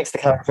think that's what makes the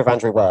character of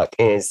Andrew work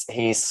is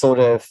he's sort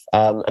of,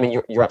 I mean,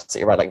 you're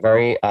absolutely right. Like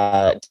very,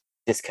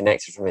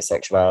 disconnected from his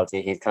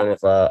sexuality. He's kind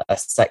of a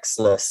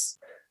sexless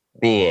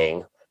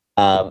being,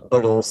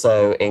 but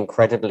also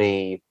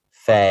incredibly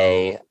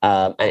fey,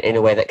 and in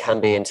a way that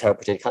can be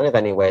interpreted kind of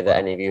any way that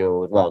any of you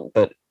would want.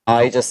 But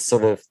I just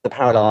sort of, the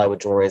parallel I would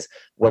draw is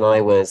when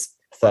I was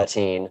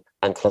 13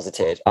 and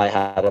closeted, I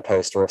had a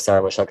poster of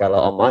Sarah Michelle Gellar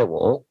on my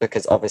wall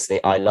because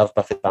obviously I love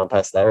Buffy the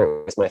Vampire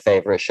Slayer. It was my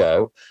favorite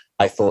show.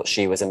 I thought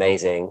she was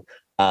amazing.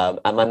 And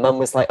my mum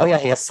was like, oh yeah,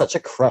 he has such a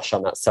crush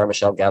on that Sarah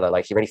Michelle Gellar.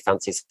 Like he really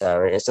fancies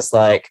her. And it's just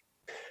like,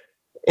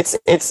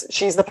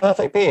 she's the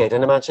perfect beard.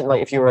 And imagine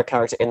like if you were a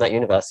character in that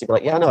universe, you'd be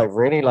like, yeah, no, I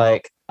really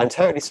like, I'm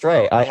totally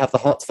straight. I have the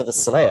hots for the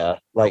Slayer.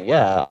 Like,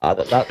 yeah,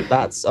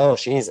 that's,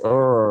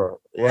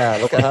 yeah,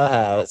 look at her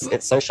hair.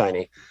 It's so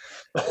shiny.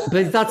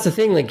 But that's the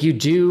thing. Like you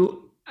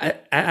do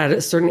at a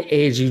certain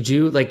age, you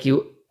do like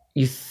you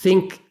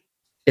think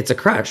it's a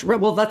crush.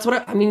 Well, that's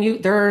what I mean.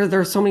 There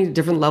are so many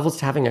different levels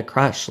to having a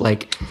crush.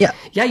 Like,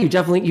 yeah, you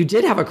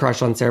did have a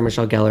crush on Sarah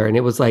Michelle Gellar, and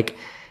it was like,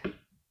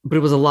 but it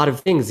was a lot of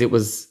things. It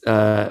was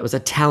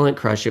a talent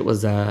crush. It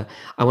was I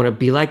want to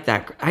be like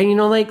that.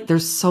 Like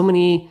there's so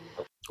many.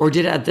 Or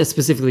did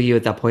specifically you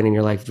at that point in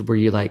your life were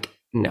you like,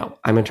 no,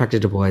 I'm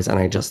attracted to boys and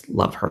I just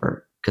love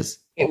her because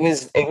it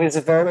was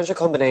very much a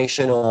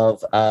combination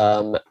of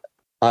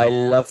I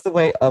love the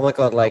way, oh my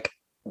god, like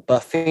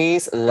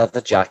Buffy's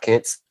leather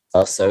jackets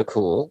are so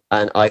cool,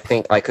 and I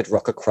think I could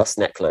rock a cross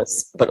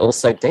necklace. But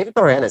also, David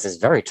Boreanaz is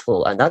very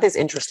tall, and that is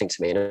interesting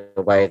to me in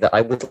a way that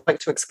I would like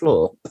to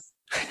explore.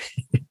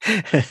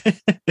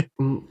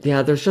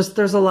 Yeah,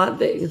 there's a lot.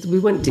 We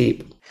went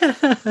deep.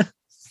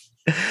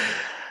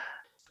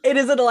 It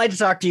is a delight to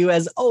talk to you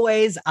as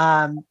always.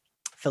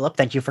 Philip,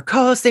 thank you for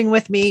co-hosting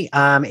with me.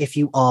 If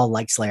you all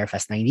like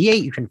Slayerfest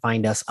 98, you can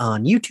find us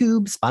on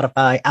YouTube,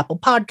 Spotify, Apple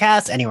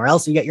Podcasts, anywhere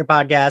else you get your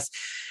podcasts.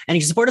 And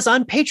you can support us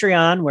on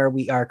Patreon, where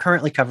we are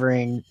currently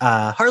covering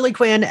Harley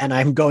Quinn, and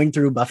I'm going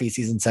through Buffy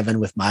season 7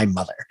 with my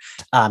mother.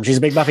 She's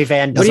a big Buffy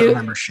fan, doesn't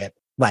remember shit.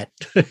 What?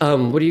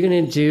 What are you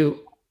going to do?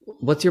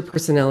 What's your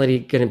personality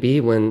going to be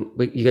when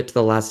you get to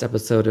the last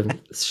episode of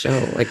this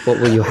show? Like,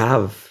 what will you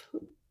have?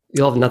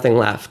 You'll have nothing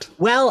left.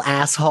 Well,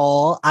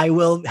 asshole, I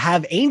will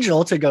have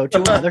Angel to go to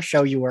another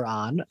show you were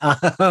on.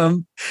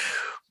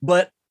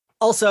 But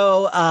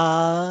also,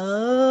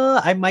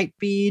 I might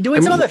be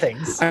doing some other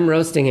things. I'm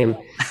roasting him.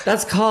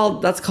 That's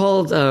called.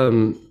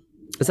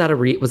 Was that a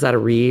read? That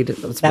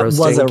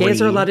was a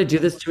Gays read. Are allowed to do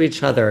this to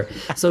each other.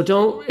 So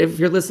don't. If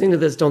you're listening to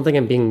this, don't think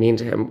I'm being mean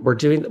to him.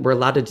 We're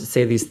allowed to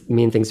say these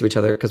mean things to each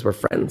other because we're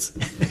friends.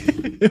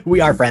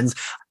 We are friends.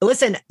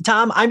 Listen,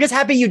 Tom, I'm just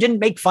happy you didn't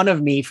make fun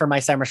of me for my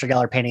Sarah Michelle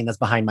Gellar painting that's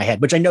behind my head,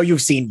 which I know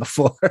you've seen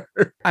before.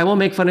 I won't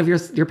make fun of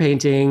your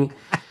painting.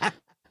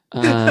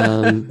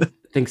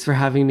 Thanks for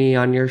having me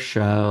on your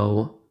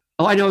show.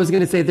 Oh, I know. I was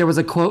going to say there was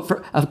a quote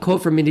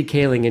from Mindy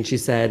Kaling, and she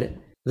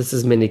said, "This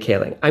is Mindy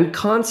Kaling. I'm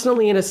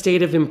constantly in a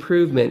state of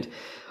improvement,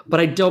 but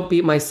I don't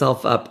beat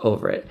myself up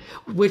over it."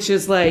 Which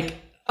is like,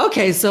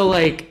 okay,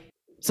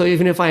 so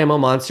even if I am a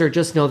monster,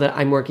 just know that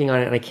I'm working on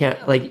it, and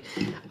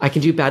I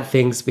can do bad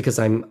things because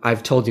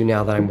I've told you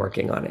now that I'm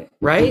working on it.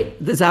 Right?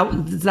 Is that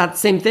the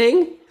same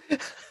thing?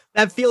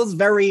 That feels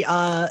very.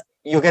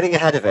 You're getting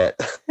ahead of it.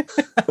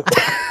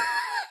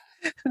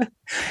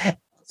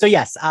 So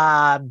yes,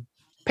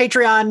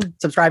 Patreon,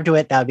 subscribe to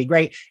it. That would be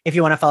great. If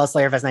you want to follow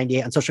Slayerfest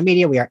 98 on social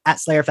media, we are at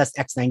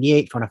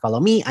SlayerFestX98. If you want to follow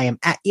me, I am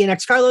at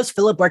IanXCarlos.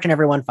 Philip, where can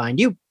everyone find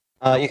you?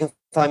 You can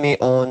find me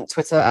on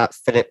Twitter at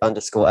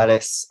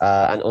Philip_Ellis,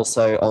 and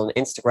also on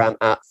Instagram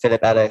at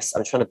Philip Ellis.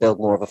 I'm trying to build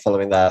more of a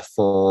following there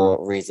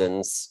for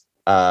reasons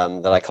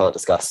that I can't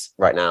discuss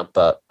right now,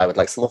 but I would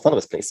like some more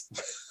followers, please.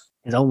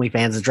 His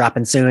OnlyFans is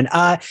dropping soon.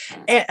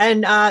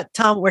 And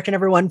Tom, where can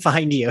everyone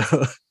find you?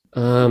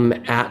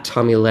 At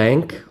Tommy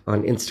Lank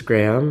on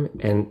Instagram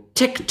and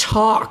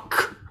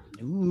TikTok.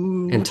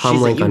 Ooh, and Tom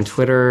Lank on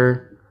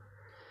Twitter.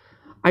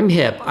 I'm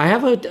hip. I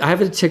have a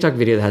TikTok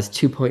video that has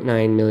 2.9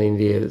 million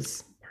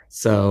views.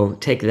 So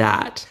take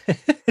that.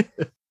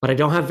 But I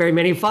don't have very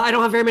many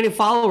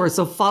followers,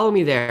 so follow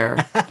me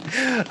there.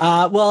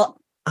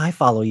 Well, I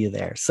follow you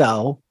there.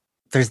 So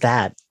there's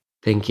that.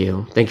 Thank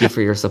you. Thank you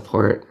for your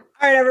support.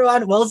 All right,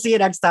 everyone. We'll see you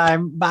next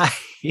time. Bye.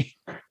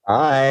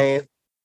 Bye.